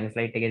ක්‍රමය අපි ඊළඟ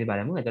ස්ලයිඩ් එකේදී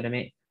බලමු. එතකොට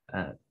මේ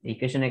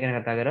ඉක්වේෂන් එක ගැන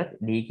කතා කරොත්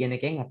d කියන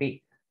එකෙන් අපි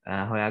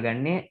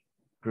හොයාගන්නේ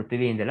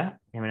පෘථිවිය ඉඳලා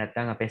එහෙම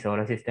නැත්නම් අපේ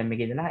සෝලර් සිස්ටම්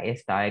එකේ ඉඳලා ඒ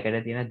ස්ටාර්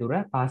එකට තියෙන දුර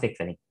පාසෙක්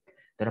වලින්.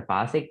 එතකොට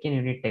පාසෙක් කියන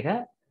යුනිට් එක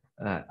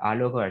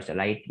ආලෝක වර්ෂ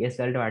ලයිට් ඉයර්ස්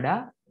වලට වඩා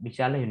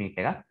විශාල යුනිට්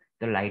එකක්.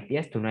 එතකොට ලයිට්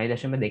ඉයර්ස්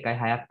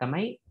 3.26ක්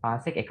තමයි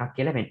පාසෙක් එකක්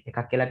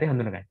කියලා අපි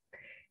හඳුනගන්නේ.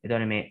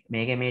 එතකොට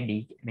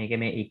මේකේ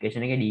මේ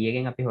ඉක්වේෂන් එකේ d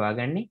එකෙන් අපි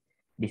හොයාගන්නේ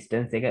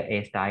ඩිස්ටන්ස් එක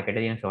ඒ ස්ටාර්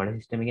එකට තියෙන සෝලර්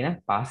සිස්ටම් එකේ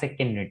නම් පාසෙක්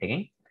කියන යුනිට්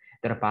එකෙන්.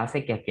 එතකොට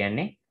පාසෙක්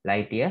කියන්නේ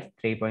light years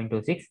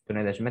 3.26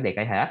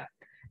 3.26ක්.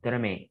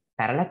 එතකොට මේ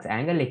parallax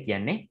angle එක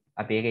කියන්නේ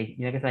අපි ඒක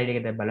ඊළඟ ස්ලයිඩ්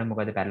එකේ බලමු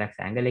මොකද parallax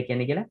angle එක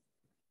කියන්නේ කියලා.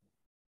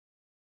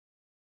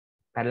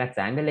 parallax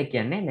angle එක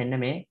කියන්නේ මෙන්න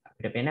මේ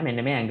අපිට පේන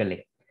මෙන්න මේ angle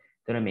එක.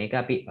 එතකොට මේක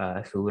අපි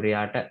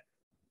සූර්යයාට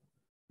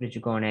ඍජු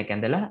කෝණයක්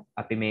ඇඳලා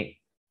අපි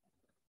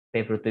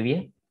මේ පෘථිවිය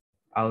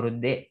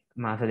අවුරුද්දේ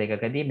මාස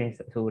දෙකකදී මේ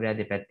සූර්යයා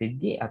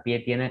දෙපැත්තෙද්දී අපි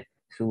තියෙන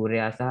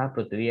සූර්යයා සහ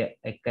පෘථිවිය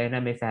එක්ක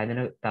එන මේ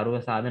සාධන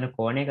තරුව සාධන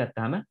කෝණය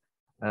ගත්තාම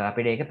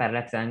අපිට ඒක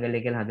පැරලැක්ස් ඇන්ගල්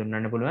එක කියලා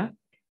හඳුන්වන්න පුළුවන්.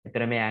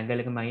 එතන මේ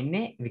ඇන්ගල් එකම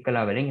ඉන්නේ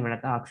විකලා වලින් එහෙම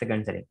නැත්නම්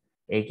ආක්සිගන්ස් වලින්.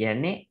 ඒ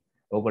කියන්නේ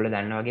ඕගොල්ලෝ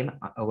දන්නා වගේම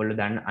ඕගොල්ලෝ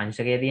දන්න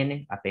අංශකය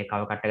තියෙන්නේ. අපේ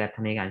කව කට්ට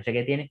ගත්තම මේක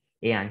අංශකය තියෙන්නේ.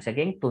 ඒ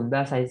අංශකයෙන්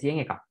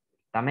 3600න් එකක්.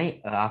 තමයි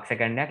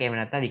ආක්සිගන්ඩයක් එහෙම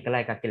නැත්නම්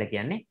විකලා එකක් කියලා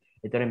කියන්නේ.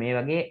 ඒතර මේ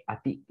වගේ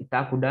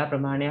ඉතා කුඩා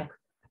ප්‍රමාණයක්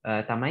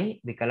තමයි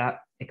විකලා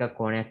එක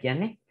කෝණයක්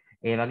කියන්නේ.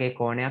 ඒ වගේ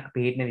කෝණයක්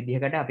පිහිටන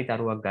විදිහකට අපි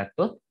තරුවක්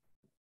ගත්තොත්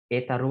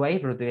ඒ තරුවයි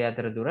පෘථිවිය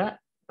අතර දුර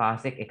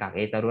පාසෙක් එකක්.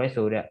 ඒ තරුවයි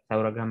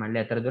සෞරග්‍රහ මණ්ඩලය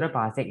අතර දුර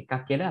පාසෙක්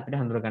එකක් කියලා අපිට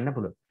හඳුනගන්න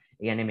පුළුවන්.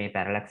 ඒ කියන්නේ මේ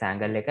පැරලැක්ස්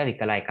ඇන්ගල් එක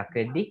විකලා එකක්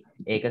වෙද්දී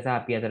ඒක සහ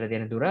අපි අතර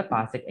තියෙන දුර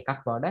පාසෙක් එකක්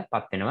බවට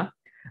පත් වෙනවා.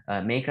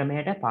 මේ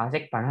ක්‍රමයට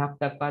පාසෙක් 50ක්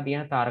දක්වා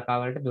තියෙන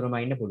තාරකාවලට දුර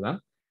මයින්න පුළුවන්.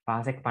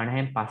 පාසෙක්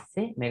 50න්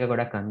පස්සේ මේක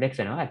ගොඩක් කම්ප්ලෙක්ස්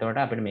වෙනවා. එතකොට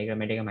අපිට මේ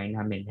ක්‍රමයට එක මයින්න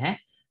හම්බෙන්නේ නැහැ.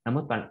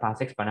 නමුත්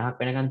පාසෙක් 50ක්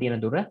වෙනකන්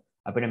තියෙන දුර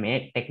අපිට මේ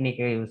ටෙක්නික්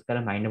එක යූස්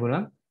කරලා මයින්න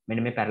පුළුවන්.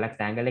 මෙන්න මේ පැරලැක්ස්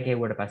ඇන්ගල් එක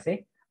හෙව්වට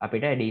පස්සේ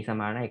අපිට d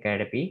සමාන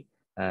 1/p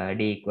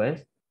d equals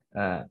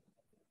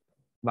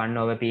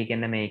 1/p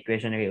කියන මේ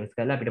ඉක්වේෂන් එක යූස්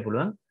කරලා අපිට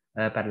පුළුවන්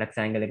පැරලැක්ස්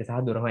ඇන්ගල් එක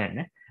සහ දුර හොයන්න.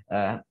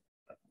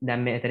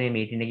 දැන් මෙතන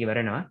මීටින් එක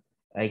ඉවරනවා.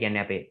 ඒ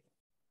කියන්නේ අපේ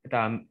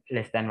තාම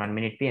less than 1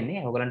 minute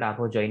තියෙන්නේ. ඔයගලන්ට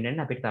ආපහු join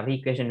වෙන්න අපිට තව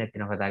ඉක්වේෂන් එකක්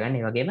තියෙනවා කතා ගන්න.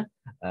 ඒ වගේම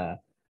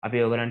අපි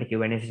ඔයගලන්ට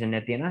Q&A session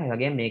එකක් තියෙනවා. ඒ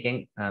වගේම මේකෙන්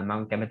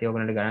මම කැමති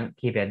ඔයගලන්ට ගණන්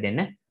කිහිපයක් දෙන්න.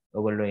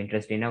 ඔයගොල්ලෝ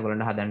ඉන්ට්‍රස්ට් ඉන්නවා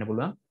ඔයගලන්ට හදන්න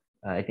පුළුවන්.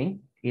 ඉතින්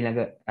ඊළඟ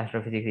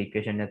ඇස්ට්‍රොෆිසික්ස්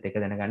ඉක්වේෂන් එකත් එක්ක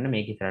දැනගන්න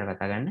මේක ඉස්සරහට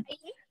කතා ගන්න.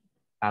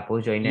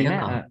 ආපහු join වෙන්න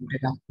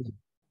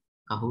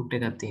කහුට්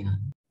එකක් තියෙනවා.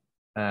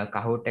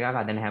 කහුට් එකක්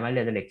අද නැහැ මල්ලි.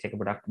 අද ලෙක්චර් එක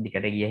පොඩක්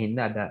දිගට ගිය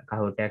හින්දා අද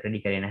කහුට් එකක්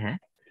රෙඩි කරේ නැහැ.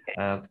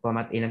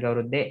 කොහොමත් ඊළඟ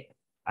අවුරුද්දේ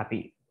අපි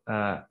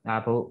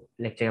ආපහු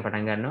ලෙක්චර් එක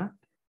පටන් ගන්නවා.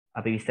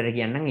 අපි විස්තර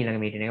කියන්නම් ඊළඟ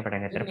මීටින් එක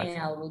පටන් ගත්තට පස්සේ.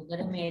 මේ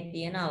අවුරුද්දේ මේ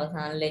තියෙන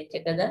අවසාන ලෙක්චර්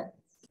එකද?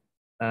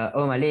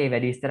 ඔව් මල්ලි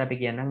වැඩි විස්තර අපි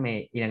කියන්නම්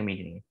මේ ඊළඟ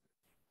මීටින් එකේ.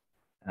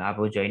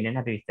 ආපහු join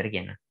වෙන්න අපි විස්තර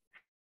කියන්නම්.